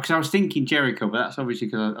Jackson. Oh, because I was thinking Jericho, but that's obviously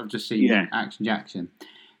because I've just seen Action Jackson.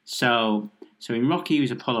 So in Rocky, he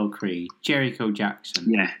was Apollo Creed. Jericho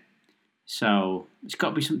Jackson. So it's got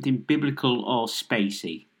to be something biblical or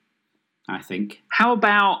spacey, I think. How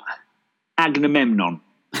about Agamemnon?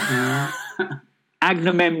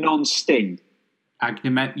 Agamemnon Sting. Let's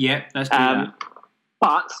do that.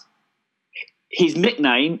 But his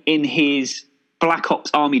nickname in his Black Ops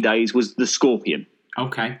Army days was the Scorpion.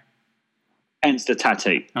 Okay. Hence the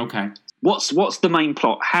tattoo. Okay. What's the main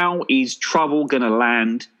plot? How is trouble going to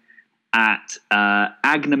land at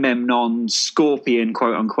Agamemnon Scorpion,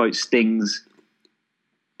 quote unquote, Sting's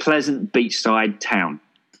pleasant beachside town?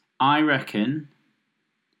 I reckon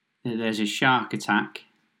that there's a shark attack,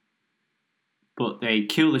 but they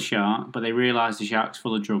kill the shark, but they realise the shark's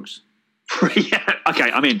full of drugs.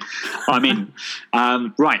 Okay, I'm in.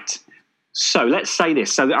 Right. So let's say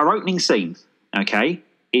this. So our opening scene, okay,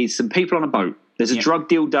 is some people on a boat. There's a drug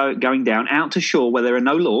deal going down out to shore where there are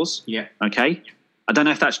no laws. Yeah. Okay. I don't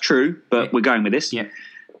know if that's true, but we're going with this. Yeah.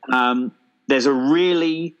 There's a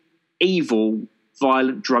really evil,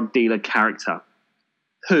 violent drug dealer character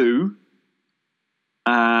who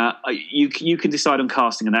you can decide on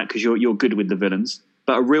casting on that because you're good with the villains,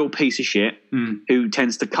 but a real piece of shit who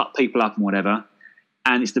tends to cut people up and whatever.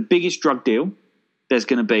 And it's the biggest drug deal there's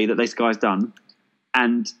going to be that this guy's done,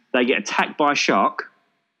 and they get attacked by a shark,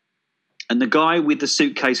 and the guy with the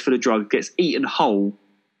suitcase full of drugs gets eaten whole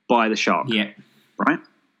by the shark. Yeah. Right?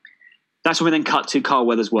 That's when we then cut to Carl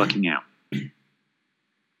Weathers working out.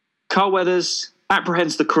 Carl Weathers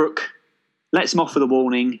apprehends the crook, lets him off with a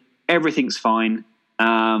warning, everything's fine,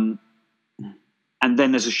 and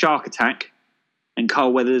then there's a shark attack, and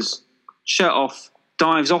Carl Weathers, shirt off,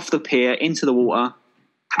 dives off the pier into the water,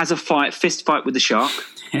 has a fist fight with the shark,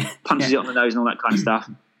 punches it on the nose and all that kind of stuff,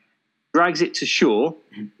 drags it to shore.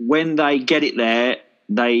 When they get it there,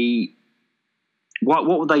 what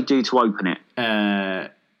would they do to open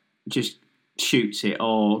it? Just shoots it,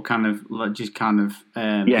 or he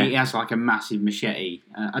has like a massive machete.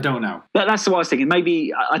 I don't know. That's what I was thinking.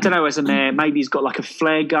 Maybe, I don't know, as a mayor, maybe he's got like a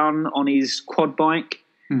flare gun on his quad bike,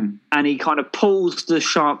 and he kind of pulls the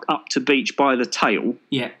shark up to beach by the tail.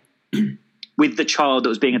 Yeah. With the child that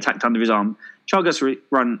was being attacked under his arm. Child goes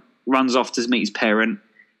runs off to meet his parent.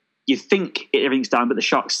 You think everything's done, but the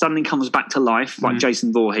shark suddenly comes back to life, like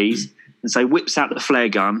Jason Voorhees, and so whips out the flare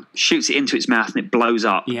gun, shoots it into its mouth, and it blows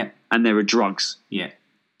up. Yeah. And there are drugs. Yeah.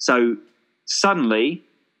 So suddenly,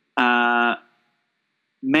 Mayor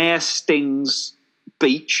Sting's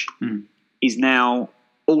beach is now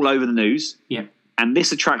all over the news. Yeah. And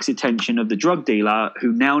this attracts the attention of the drug dealer,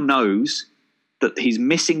 who now knows that his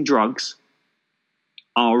missing drugs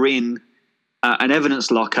are in an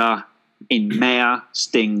evidence locker in Mayor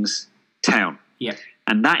Sting's town. Yeah.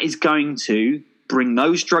 And that is going to bring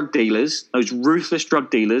those drug dealers, those ruthless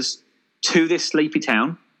drug dealers, to this sleepy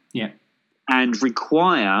town. Yeah. And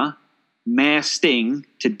require Mayor Sting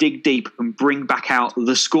to dig deep and bring back out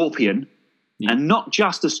the Scorpion. Yeah. And not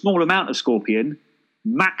just a small amount of Scorpion,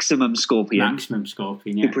 maximum Scorpion.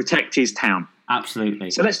 Yeah. To protect his town.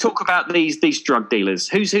 Absolutely. So let's talk about these drug dealers.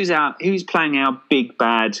 Who's playing our big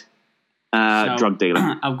bad drug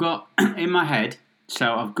dealer? I've got in my head.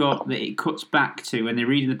 So I've got that it cuts back to when they're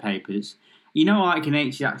reading the papers. You know, like in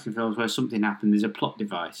 80s action films where something happened, there's a plot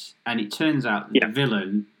device, and it turns out that the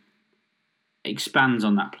villain expands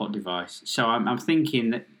on that plot device. So I'm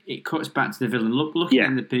thinking that it cuts back to the villain looking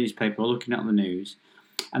in the newspaper or looking at the news,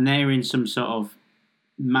 and they're in some sort of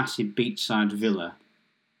massive beachside villa.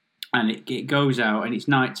 And it goes out, and it's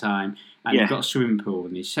night time, and you've got a swimming pool,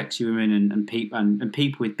 and there's sexy women and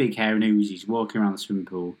people with big hair and Uzis walking around the swimming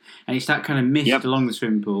pool, and it's that kind of mist along the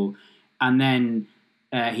swimming pool, and then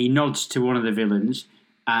he nods to one of the villains.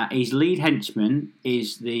 His lead henchman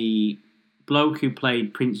is the bloke who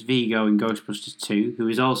played Prince Vigo in Ghostbusters 2, who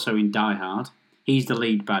is also in Die Hard. He's the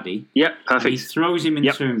lead baddie. Yep, perfect. And he throws him in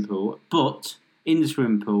the swimming pool, but in the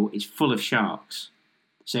swimming pool, it's full of sharks.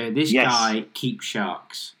 So this guy keeps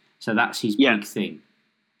sharks. So that's his big thing.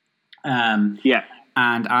 And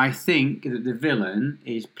I think that the villain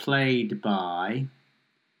is played by...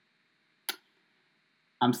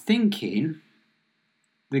 I'm thinking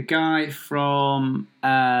the guy from...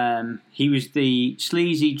 he was the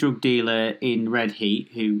sleazy drug dealer in Red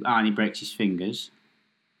Heat who Arnie breaks his fingers.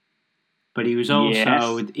 But he was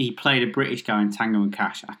also... He played a British guy in Tango and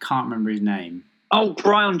Cash. I can't remember his name. Oh,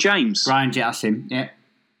 Brian James. Brian Jackson, yeah.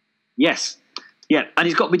 Yes. Yeah, and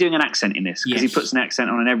he's got to be doing an accent in this because he puts an accent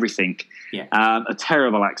on in everything. Yeah. A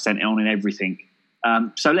terrible accent on in everything.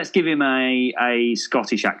 So let's give him a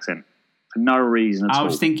Scottish accent for no reason at all. I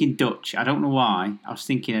was thinking Dutch. I don't know why. I was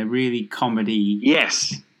thinking a really comedy...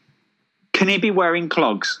 Yes. Can he be wearing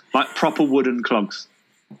clogs? Like proper wooden clogs?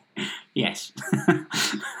 Yes.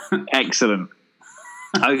 Excellent.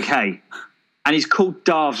 Okay. And he's called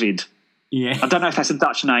David. Yeah. I don't know if that's a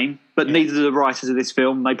Dutch name, but neither do the writers of this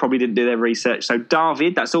film. They probably didn't do their research. So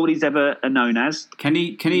David, that's all he's ever known as. Can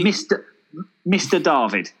he? Mr.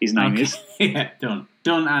 David, his name is. Yeah, done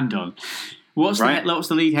and done. What's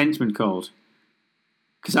the lead henchman called?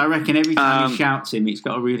 Because I reckon every time he shouts him, it's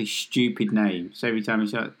got a really stupid name. So every time he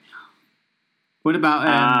shouts... What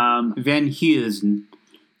about Van Heusen?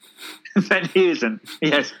 Van Heusen,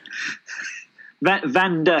 yes.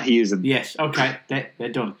 Van der Heusen. Yes, okay, they're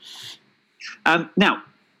done. Now,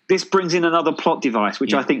 this brings in another plot device,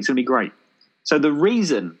 which I think is going to be great. So the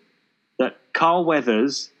reason that Carl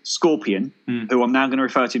Weathers, Scorpion, who I'm now going to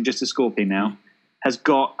refer to him just as Scorpion now, has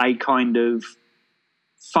got a kind of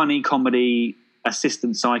funny comedy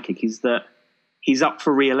assistant sidekick is that he's up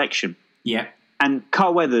for re-election. Yeah. And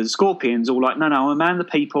Carl Weathers, Scorpion's all like, no, I'm a man of the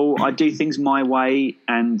people. I do things my way.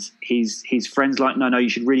 And his friends like, no, you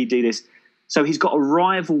should really do this. So he's got a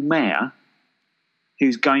rival mayor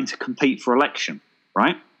who's going to compete for election,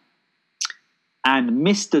 right? And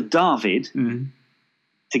Mr. David,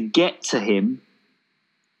 to get to him,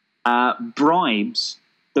 bribes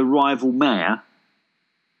the rival mayor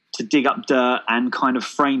to dig up dirt and kind of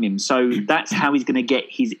frame him. So that's how he's going to get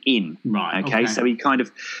his in. Right. Okay.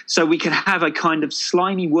 So we can have a kind of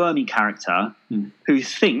slimy, wormy character who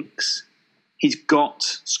thinks he's got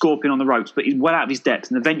Scorpion on the ropes, but he's well out of his depth,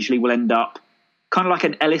 and eventually will end up kind of like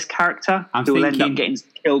an Ellis character who will end up getting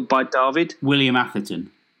killed by David. William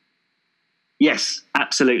Atherton. Yes,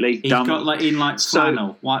 absolutely. He's got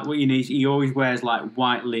flannel. White. What you need? He always wears like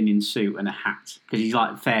white linen suit and a hat because he's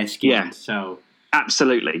like fair skinned. Yeah. So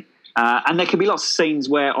absolutely. And there can be lots of scenes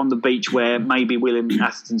where on the beach where maybe William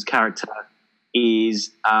Atherton's character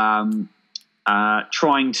is trying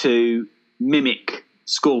to mimic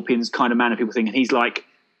Scorpion's kind of man of people thing, and he's like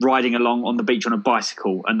riding along on the beach on a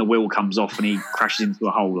bicycle, and the wheel comes off and he crashes into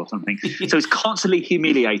a hole or something. So he's constantly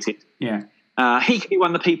humiliated. Yeah. He can be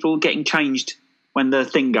one of the people getting changed when the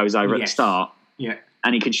thing goes over at the start. Yeah.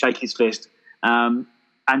 And he can shake his fist. And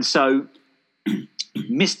so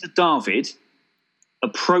Mr. David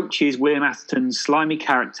approaches William Atherton's slimy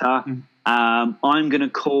character. I'm going to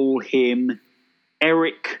call him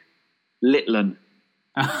Eric Littlin.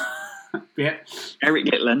 Yeah. Eric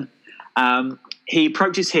Littlin. He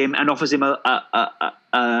approaches him and offers him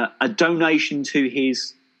a donation to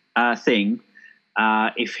his thing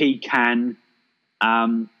if he can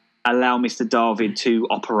allow Mr. David to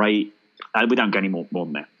operate. We don't go any more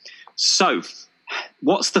than that. So,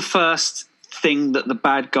 what's the first thing that the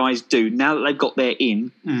bad guys do now that they've got their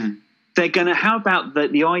in? They're going to. How about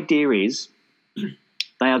the idea is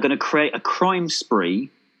they are going to create a crime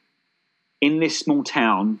spree in this small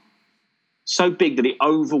town so big that it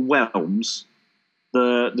overwhelms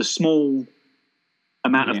the small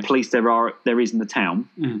amount of police there is in the town.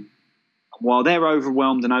 While they're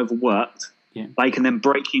overwhelmed and overworked, they can then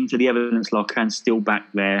break into the evidence locker and steal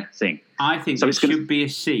back their thing. I think there should be a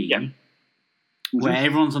scene where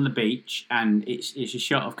everyone's on the beach and it's a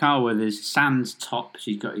shot of Carl Weathers, sans tops.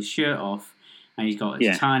 He's got his shirt off and he's got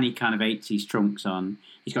his tiny kind of 80s trunks on.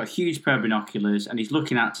 He's got a huge pair of binoculars and he's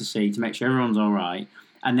looking out to sea to make sure everyone's all right.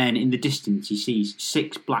 And then in the distance, he sees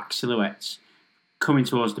 6 black silhouettes coming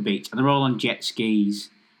towards the beach, and they're all on jet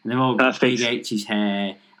skis, and they've all got big 80s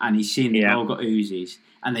hair, and he's seen they've all got Uzis,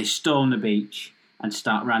 and they storm the beach and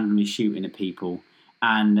start randomly shooting at people.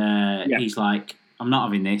 And he's like, I'm not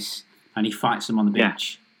having this, and he fights them on the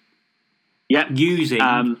beach.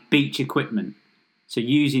 Using beach equipment. So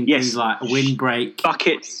using things like a windbreak,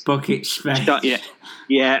 bucket space,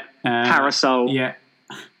 parasol.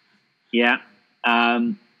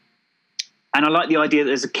 And I like the idea that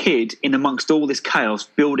there's a kid in amongst all this chaos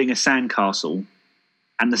building a sandcastle,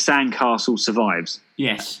 and the sandcastle survives.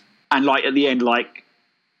 Yes. And like at the end, like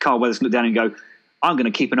Carl Weathers look down and go, I'm going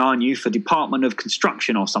to keep an eye on you for Department of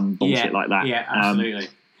Construction or some bullshit like that. Yeah, absolutely.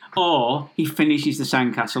 Or he finishes the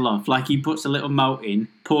sandcastle off. Like he puts a little moat in,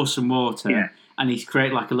 pours some water, and he's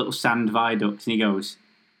created like a little sand viaduct, and he goes,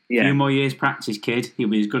 a few more years practice, kid, he'll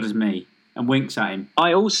be as good as me, and winks at him.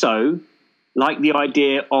 I also like the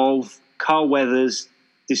idea of Carl Weathers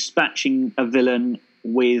dispatching a villain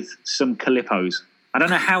with some Calippos. I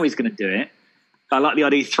don't know how he's going to do it, but I like the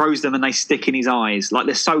idea he throws them and they stick in his eyes. Like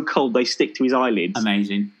they're so cold they stick to his eyelids.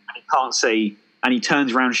 Amazing. And he can't see, and he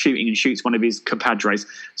turns around shooting and shoots one of his compadres.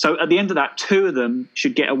 So at the end of that, 2 of them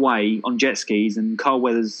should get away on jet skis, and Carl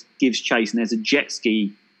Weathers gives chase, and there's a jet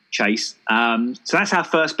ski chase. So that's our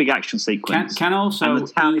first big action sequence. Can also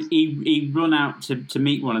he run out to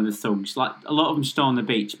meet one of the thugs. Like a lot of them stay on the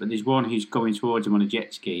beach, but there's one who's going towards him on a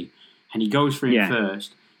jet ski, and he goes for him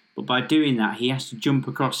first. But by doing that, he has to jump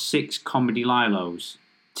across 6 comedy lilos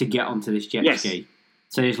to get onto this jet ski.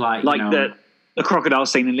 So it's like the crocodile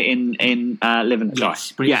scene in Living the Life.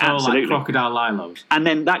 Yes, but it's all like crocodile lilos. And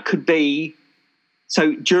then that could be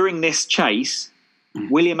so during this chase,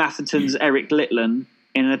 William Atherton's Eric Littlin,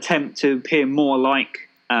 in an attempt to appear more like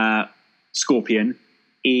Scorpion,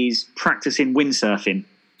 is practicing windsurfing,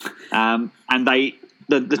 and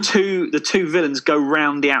the two villains go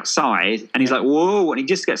round the outside, and he's like, whoa, and he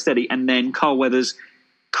just gets steady, and then Carl Weathers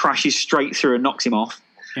crashes straight through and knocks him off.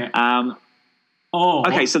 So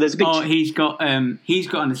there's a big. He's got an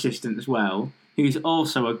assistant as well, who's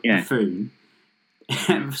also a buffoon.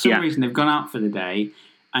 For some reason, they've gone out for the day,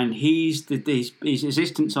 and he's his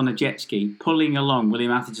assistant's on a jet ski pulling along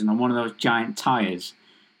William Atherton on one of those giant tyres.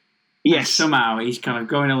 Yes. And somehow he's kind of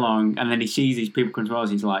going along, and then he sees these people come towards.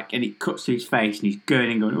 He's like, and it cuts to his face, and he's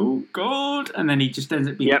gurning, going, "Oh God!" And then he just ends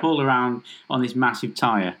up being pulled around on this massive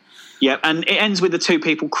tyre. Yeah, and it ends with the two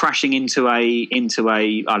people crashing into a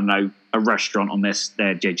I don't know, a restaurant on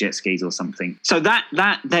their jet skis or something. So that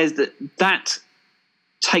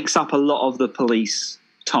takes up a lot of the police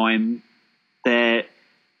time. I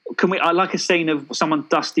like a scene of someone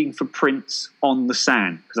dusting for prints on the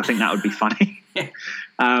sand, because I think that would be funny.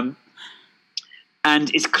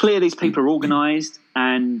 And it's clear these people are organised,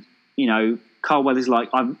 and Carl Weathers like,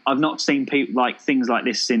 I've not seen people like things like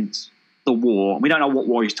this since the war. We don't know what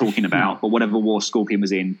war he's talking about, but whatever war Scorpion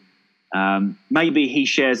was in. Maybe he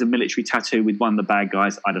shares a military tattoo with one of the bad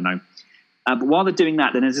guys. I don't know. But while they're doing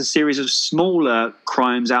that, then there's a series of smaller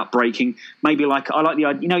crimes outbreaking. Maybe like, I like the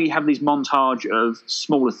idea, you have these montage of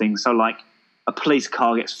smaller things. So like a police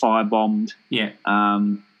car gets firebombed. Yeah.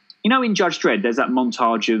 In Judge Dredd, there's that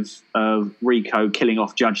montage of Rico killing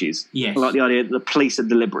off judges. Yes. I like the idea that the police are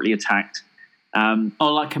deliberately attacked.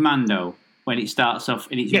 Or like Commando, when it starts off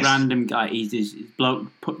and it's random guy. He's this bloke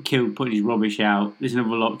putting his rubbish out. There's another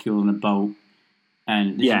bloke killed on a boat.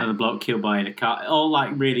 And there's another bloke killed by a car. All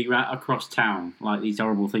like really across town. Like these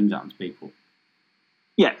horrible things happen to people.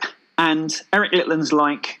 Yeah. And Eric Littland's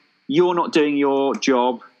like, you're not doing your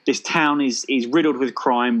job. This town is riddled with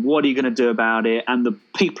crime. What are you going to do about it? And the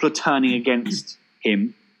people are turning against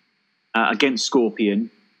him, against Scorpion.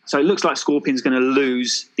 So it looks like Scorpion's going to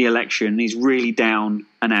lose the election. He's really down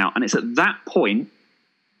and out. And it's at that point,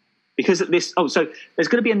 because at this... Oh, so there's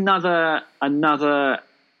going to be another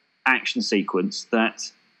action sequence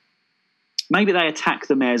that maybe they attack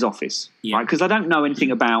the mayor's office, right? Because they don't know anything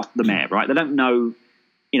about the mayor, right? They don't know...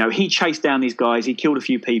 he chased down these guys. He killed a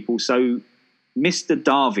few people. So... Mr.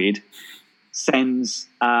 David sends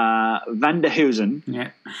Van der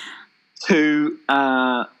Heusen to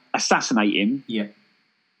assassinate him. Yeah.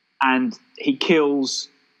 And he kills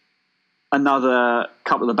another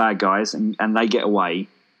couple of the bad guys, and they get away.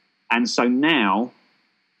 And so now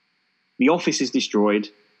the office is destroyed.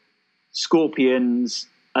 Scorpion's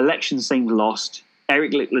election seems lost.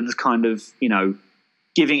 Eric Littland's kind of,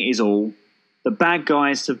 giving it his all. The bad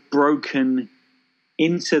guys have broken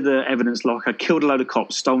into the evidence locker, killed a load of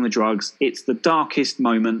cops, stolen the drugs. It's the darkest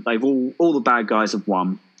moment. All the bad guys have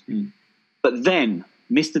won. But then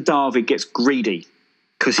Mr. David gets greedy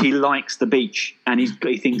because he likes the beach, and he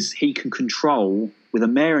thinks he can control, with a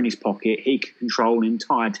mayor in his pocket, he can control an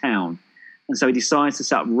entire town. And so he decides to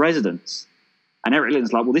set up residence. And Eric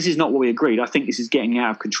Littland's like, well, this is not what we agreed. I think this is getting out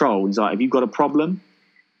of control. He's like, have you got a problem?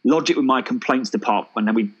 Lodge it with my complaints department. And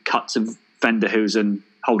then we cut to Van der Heusen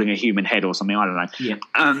holding a human head or something, I don't know. Yeah.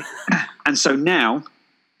 And so now,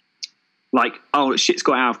 shit's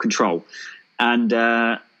got out of control. And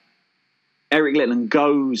Eric Littland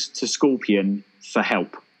goes to Scorpion for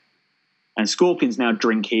help. And Scorpion's now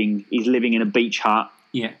drinking. He's living in a beach hut.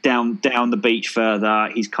 Yeah. Down the beach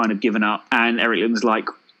further. He's kind of given up. And Eric Littland's like,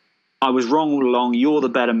 I was wrong all along. You're the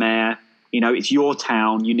better mayor. It's your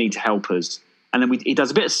town. You need to help us. And then he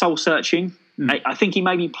does a bit of soul searching. I think he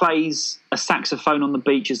maybe plays a saxophone on the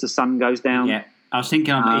beach as the sun goes down. Yeah, I was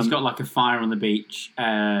thinking he's got like a fire on the beach.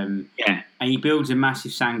 And he builds a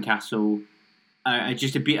massive sandcastle,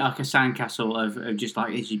 just a bit like a sandcastle of just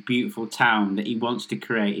like this beautiful town that he wants to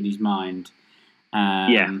create in his mind.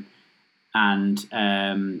 And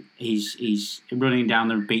he's running down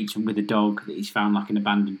the beach with a dog that he's found, like an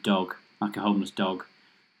abandoned dog, like a homeless dog.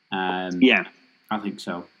 I think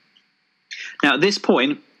so. Now, at this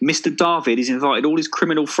point, Mr. David has invited all his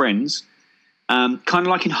criminal friends, kind of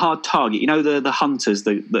like in Hard Target, the hunters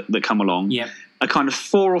that come along, a kind of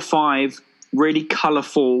 4 or 5 really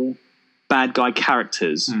colourful bad guy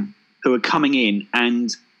characters who are coming in,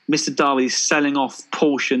 and Mr. David is selling off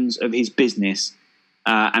portions of his business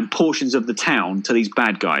and portions of the town to these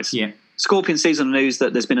bad guys. Yeah. Scorpion sees on the news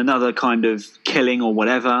that there's been another kind of killing or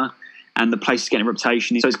whatever, and the place is getting a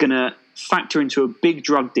reputation. So it's going to factor into a big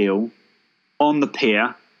drug deal on the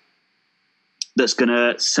pier that's going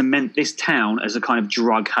to cement this town as a kind of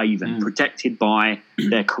drug haven, protected by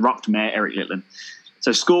their corrupt mayor, Eric Littland.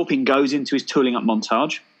 So Scorpion goes into his tooling up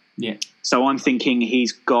montage. Yeah. So I'm thinking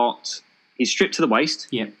he's stripped to the waist.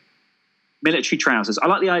 Yeah. Military trousers. I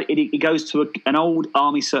like the idea. He goes to an old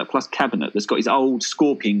army surplus cabinet that's got his old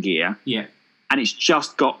Scorpion gear. Yeah. And it's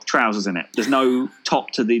just got trousers in it. There's no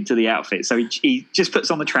top to the outfit. So he just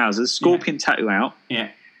puts on the trousers, Scorpion tattoo out. Yeah.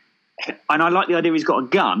 And I like the idea he's got a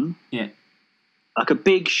gun. Yeah. Like a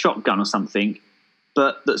big shotgun or something,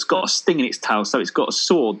 but that's got a sting in its tail. So it's got a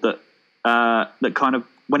sword that kind of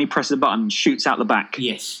when he presses a button, shoots out the back.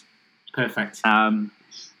 Yes, perfect. And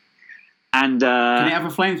can it have a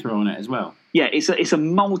flamethrower on it as well? Yeah, it's a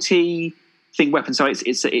multi-thing weapon. So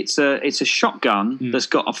it's a shotgun that's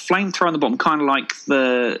got a flamethrower on the bottom, kind of like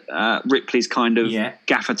the Ripley's kind of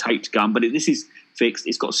gaffer taped gun, but this is fixed.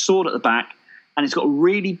 It's got a sword at the back, and it's got a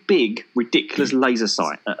really big, ridiculous laser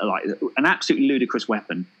sight, like an absolutely ludicrous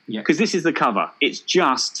weapon. Because this is the cover. It's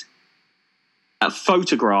just a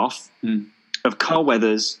photograph of Carl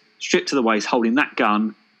Weathers stripped to the waist, holding that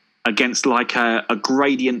gun against like a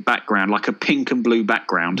gradient background, like a pink and blue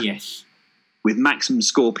background. Yes. With Maximum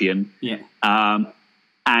Scorpion. Yeah.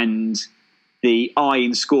 And the eye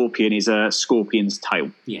in Scorpion is a scorpion's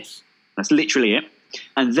tail. Yes. That's literally it.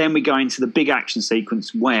 And then we go into the big action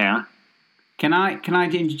sequence where... Can I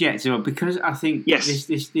interject? So because I think this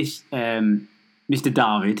Mr.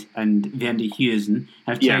 David and Vende Heusen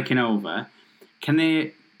have taken over, can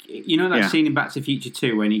they... You know that scene in Back to the Future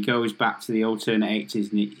 2 when he goes back to the alternate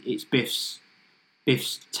 80s and it's Biff's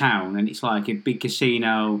town and it's like a big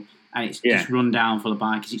casino and it's just run down full of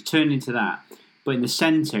bikers. It's turned into that. But in the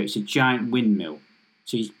centre, it's a giant windmill.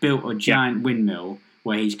 So he's built a giant windmill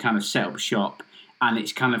where he's kind of set up shop, and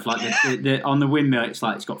it's kind of like the on the windmill, it's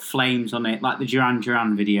like it's got flames on it, like the Duran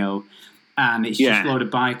Duran video, and it's just a load of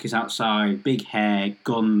bikers outside, big hair,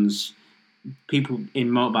 guns, people in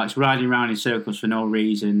motorbikes riding around in circles for no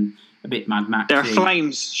reason, a bit Mad Max. There are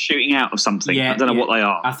flames shooting out of something. I don't know what they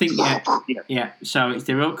are. I think So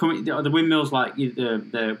they're all coming. The windmills, like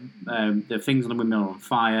the things on the windmill are on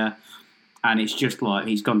fire, and it's just like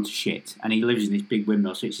he's gone to shit, and he lives in this big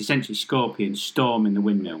windmill. So it's essentially Scorpion storming the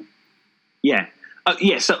windmill. Yeah.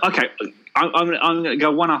 So okay, I'm going to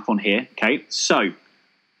go one up on here. Okay, so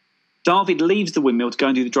David leaves the windmill to go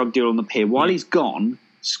and do the drug deal on the pier. While he's gone,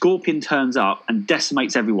 Scorpion turns up and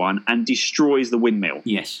decimates everyone and destroys the windmill.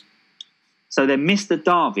 Yes. So then Mr.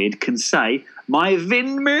 David can say, "My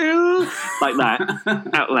windmill," like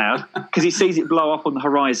that, out loud, because he sees it blow up on the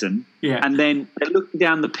horizon. Yeah. And then they're looking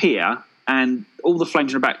down the pier and all the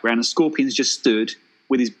flames in the background, and Scorpion's just stood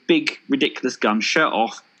with his big, ridiculous gun, shirt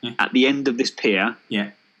off, at the end of this pier.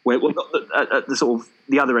 Yeah. At the sort of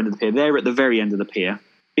the other end of the pier. They're at the very end of the pier.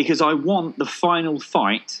 Because I want the final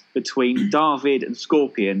fight between David and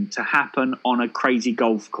Scorpion to happen on a crazy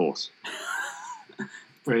golf course.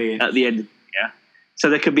 Brilliant. At the end of the pier. So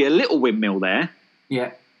there could be a little windmill there.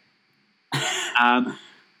 Yeah.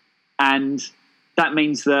 And that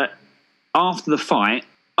means that after the fight...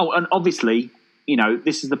 Oh, and obviously,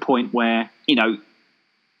 this is the point where,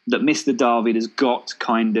 that Mr. David has got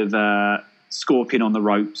kind of Scorpion on the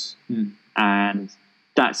ropes. And...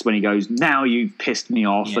 that's when he goes, "Now you've pissed me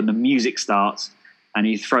off," and the music starts, and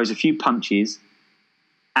he throws a few punches,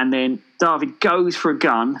 and then David goes for a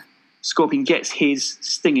gun. Scorpion gets his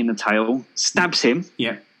sting in the tail, stabs him,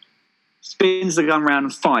 spins the gun around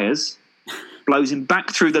and fires, blows him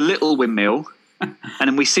back through the little windmill, and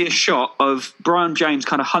then we see a shot of Brian James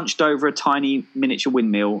kind of hunched over a tiny miniature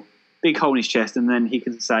windmill, big hole in his chest, and then he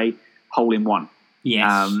can say, "Hole in one."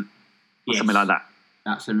 Or something like that.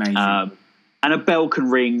 That's amazing. And a bell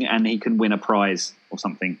can ring and he can win a prize or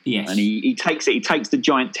something. Yes. And he takes it. He takes the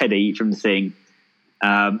giant teddy from the thing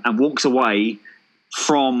and walks away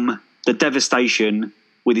from the devastation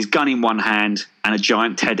with his gun in one hand and a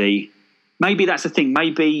giant teddy. Maybe that's the thing.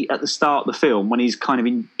 Maybe at the start of the film, when he's kind of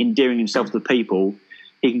endearing himself to the people,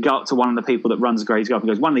 he can go up to one of the people that runs the Grays Golf and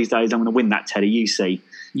goes, "One of these days, I'm going to win that teddy, you see."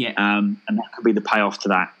 Yeah. And that could be the payoff to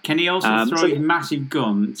that. Can he also throw his massive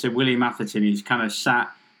gun to William Atherton, who's kind of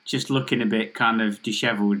sat... just looking a bit kind of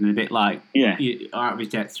dishevelled and a bit like out of his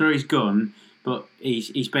depth. Throw his gun, but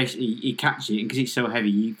he's basically, he catches it, and because it's so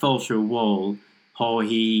heavy, he falls through a wall, or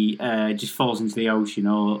he just falls into the ocean,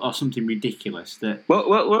 or something ridiculous.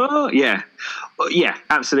 Yeah,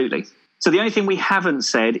 absolutely. So the only thing we haven't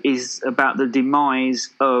said is about the demise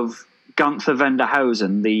of Gunther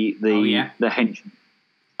Vanderhausen, the henchman.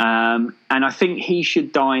 And I think he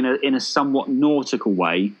should die in a somewhat nautical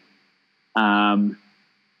way.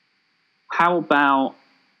 How about,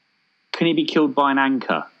 can he be killed by an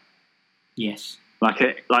anchor? Yes. Like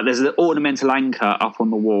there's an ornamental anchor up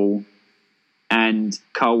on the wall, and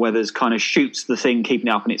Carl Weathers kind of shoots the thing, keeping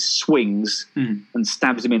it up, and it swings and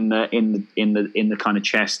stabs him in the kind of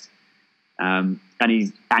chest, and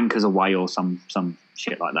he anchors away or some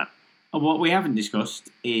shit like that. What we haven't discussed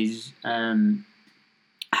is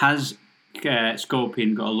has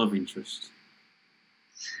Scorpion got a love interest?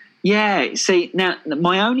 Yeah, see, now,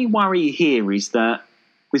 my only worry here is that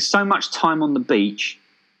with so much time on the beach,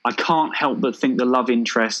 I can't help but think the love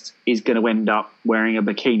interest is going to end up wearing a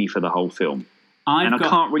bikini for the whole film. I've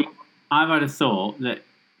had a thought that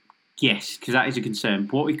Yes, because that is a concern.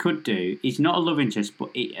 But what we could do is not a love interest, but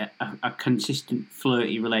a consistent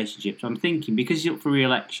flirty relationship. So I'm thinking, because he's up for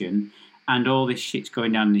re-election and all this shit's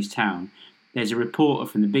going down in his town, there's a reporter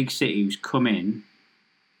from the big city who's come in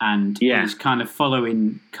and is kind of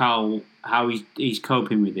following Carl, how he's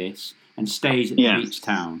coping with this, and stays at the beach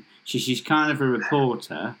town. So she's kind of a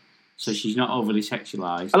reporter, so she's not overly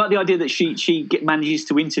sexualised. I like the idea that she manages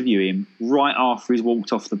to interview him right after he's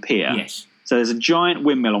walked off the pier. Yes. So there's a giant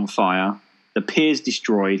windmill on fire. The pier's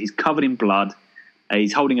destroyed. He's covered in blood.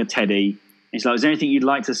 He's holding a teddy. He's like, is there anything you'd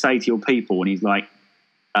like to say to your people? And he's like,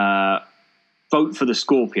 vote for the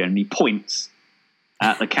Scorpion. And he points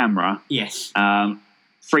at the camera. Yes.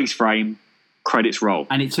 Freeze frame, credits roll.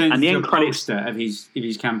 And it turns into a poster of his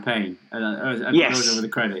campaign. And it goes over the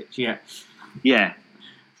credits. Yeah. Yeah.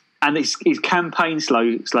 And his campaign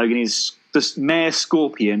slogan is, the Mayor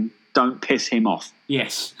Scorpion, don't piss him off.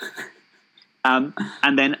 Yes. And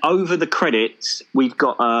then over the credits, we've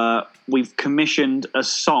commissioned a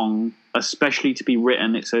song especially to be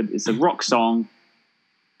written. It's a rock song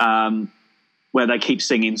where they keep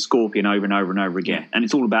singing Scorpion over and over and over again, and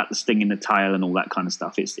it's all about the sting in the tail and all that kind of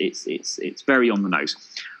stuff. It's very on the nose.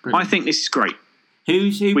 Brilliant. I think this is great.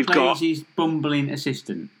 Who plays his bumbling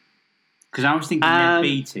assistant? Because I was thinking Ned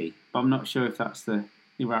Beatty, but I'm not sure if that's the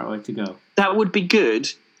right way to go. That would be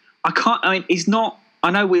good. He's not. I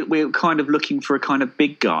know we're kind of looking for a kind of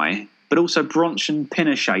big guy, but also Bronson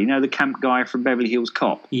Pinochet, the camp guy from Beverly Hills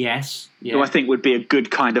Cop. Yes. Yeah. Who I think would be a good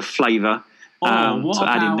kind of flavour to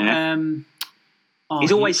add in there.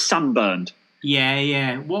 He's always sunburned. Yeah,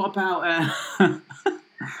 yeah. What about...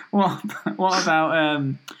 what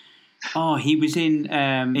about... he was in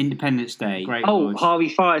Independence Day. Great. Harvey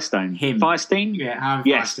Firestein. Him. Firestein? Yeah,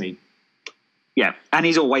 Harvey Firestein. Yeah, and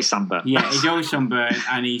he's always sunburned. Yeah, he's always sunburned,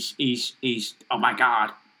 and he's oh my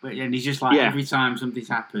God, and he's just like every time something's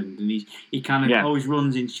happened, and he kind of always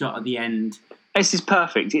runs in shot at the end. This is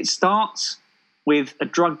perfect. It starts with a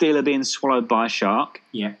drug dealer being swallowed by a shark.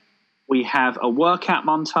 Yeah, we have a workout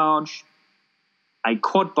montage, a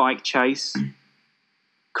quad bike chase,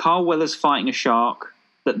 Carl Weathers fighting a shark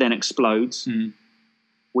that then explodes. Mm.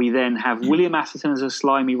 We then have William Atherton as a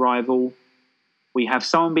slimy rival. We have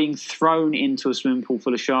someone being thrown into a swimming pool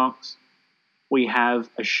full of sharks. We have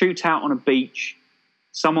a shootout on a beach,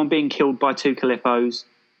 someone being killed by two Calippos,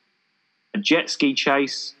 a jet ski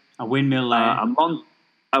chase, a windmill lair,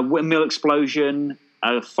 a windmill explosion,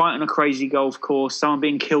 a fight on a crazy golf course, someone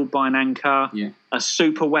being killed by an anchor, a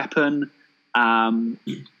super weapon.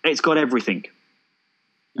 It's got everything.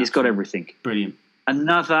 It's got everything. Brilliant.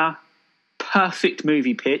 Another perfect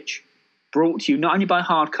movie pitch brought to you not only by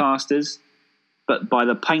Hardcasters, but by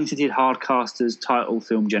the patented Hardcasters title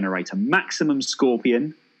film generator. Maximum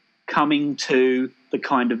Scorpion coming to the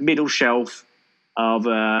kind of middle shelf of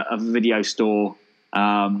a video store.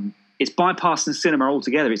 It's bypassing cinema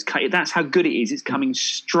altogether. That's how good it is. It's coming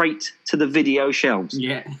straight to the video shelves.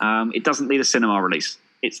 Yeah. It doesn't need a cinema release.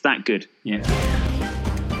 It's that good. Yeah.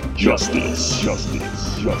 Justice.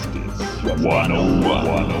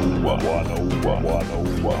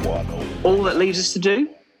 101. All that leaves us to do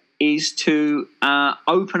is to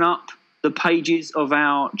open up the pages of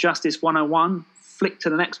our Justice 101, flick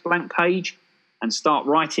to the next blank page, and start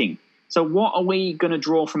writing. So what are we going to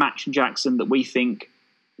draw from Action Jackson that we think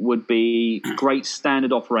would be great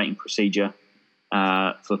standard operating procedure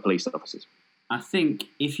for police officers? I think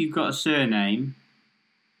if you've got a surname,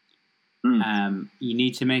 you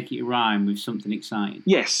need to make it rhyme with something exciting.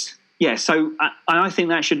 Yes. Yeah, so I think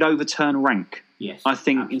that should overturn rank. Yes, I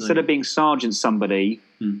think absolutely. Instead of being Sergeant somebody,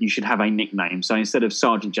 you should have a nickname. So instead of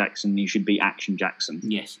Sergeant Jackson, you should be Action Jackson.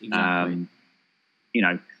 Yes, exactly.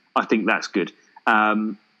 I think that's good.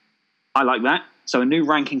 I like that. So a new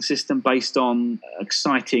ranking system based on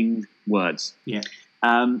exciting words. Yeah.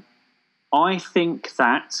 I think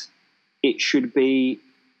that it should be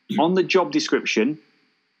on the job description.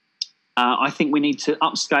 I think we need to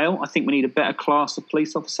upscale. I think we need a better class of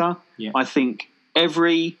police officer. Yeah. I think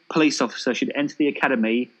every police officer should enter the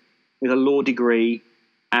academy with a law degree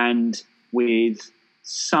and with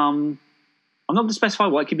some, I'm not going to specify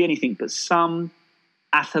what, it could be anything, but some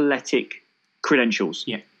athletic credentials.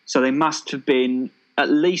 Yeah. So they must have been at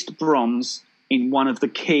least bronze in one of the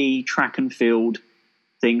key track and field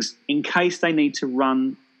things in case they need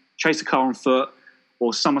to chase a car on foot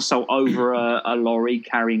or somersault over a lorry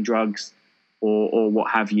carrying drugs or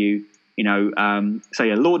what have you. Say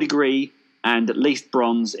a law degree and at least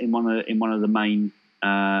bronze in one of the main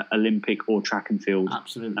Olympic or track and field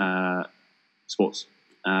sports.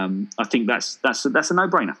 I think that's a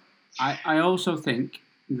no-brainer. I also think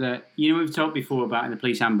that, we've talked before about in the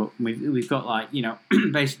police handbook, we've got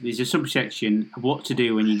basically there's a subsection of what to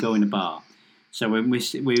do when you go in a bar. So when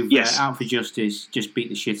we've Out for Justice, just beat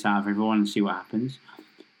the shit out of everyone and see what happens.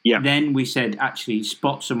 Yeah. Then we said actually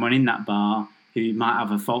spot someone in that bar who might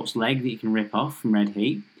have a false leg that you can rip off from red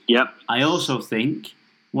heat. Yep. I also think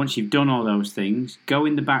once you've done all those things, go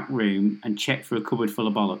in the back room and check for a cupboard full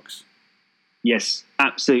of bollocks. Yes,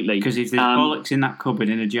 absolutely. Because if there's bollocks in that cupboard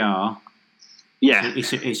in a jar,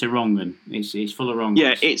 it's a wrong one. It's full of wrong.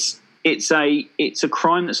 Yeah, it's a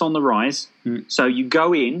crime that's on the rise. So you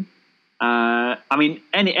go in. Any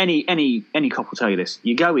cop will tell you this.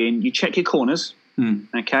 You go in, you check your corners.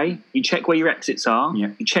 Okay, you check where your exits are.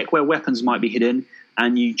 Yeah. You check where weapons might be hidden,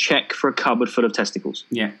 and you check for a cupboard full of testicles.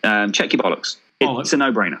 Yeah. Check your bollocks. It's a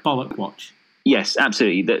no-brainer. Bollock watch. Yes,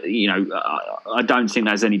 absolutely. I don't think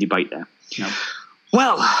there's any debate there. No.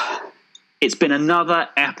 Well, it's been another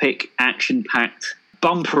epic, action-packed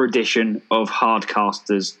bumper edition of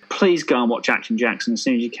Hardcasters. Please go and watch Action Jackson as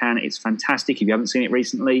soon as you can. It's fantastic if you haven't seen it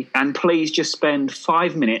recently. And please just spend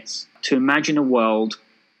 5 minutes to imagine a world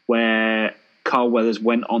where Carl Weathers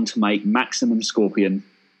went on to make Maximum Scorpion.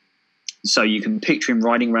 So you can picture him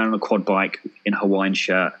riding around on a quad bike in a Hawaiian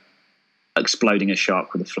shirt, exploding a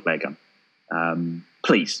shark with a flare gun.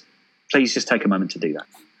 Please just take a moment to do that.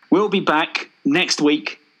 We'll be back next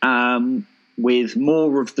week with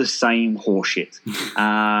more of the same horseshit.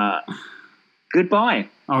 Goodbye.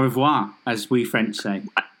 Au revoir, as we French say.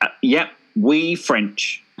 Yep, we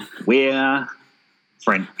French. We're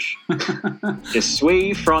French. Je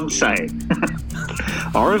suis français.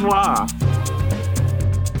 Au revoir.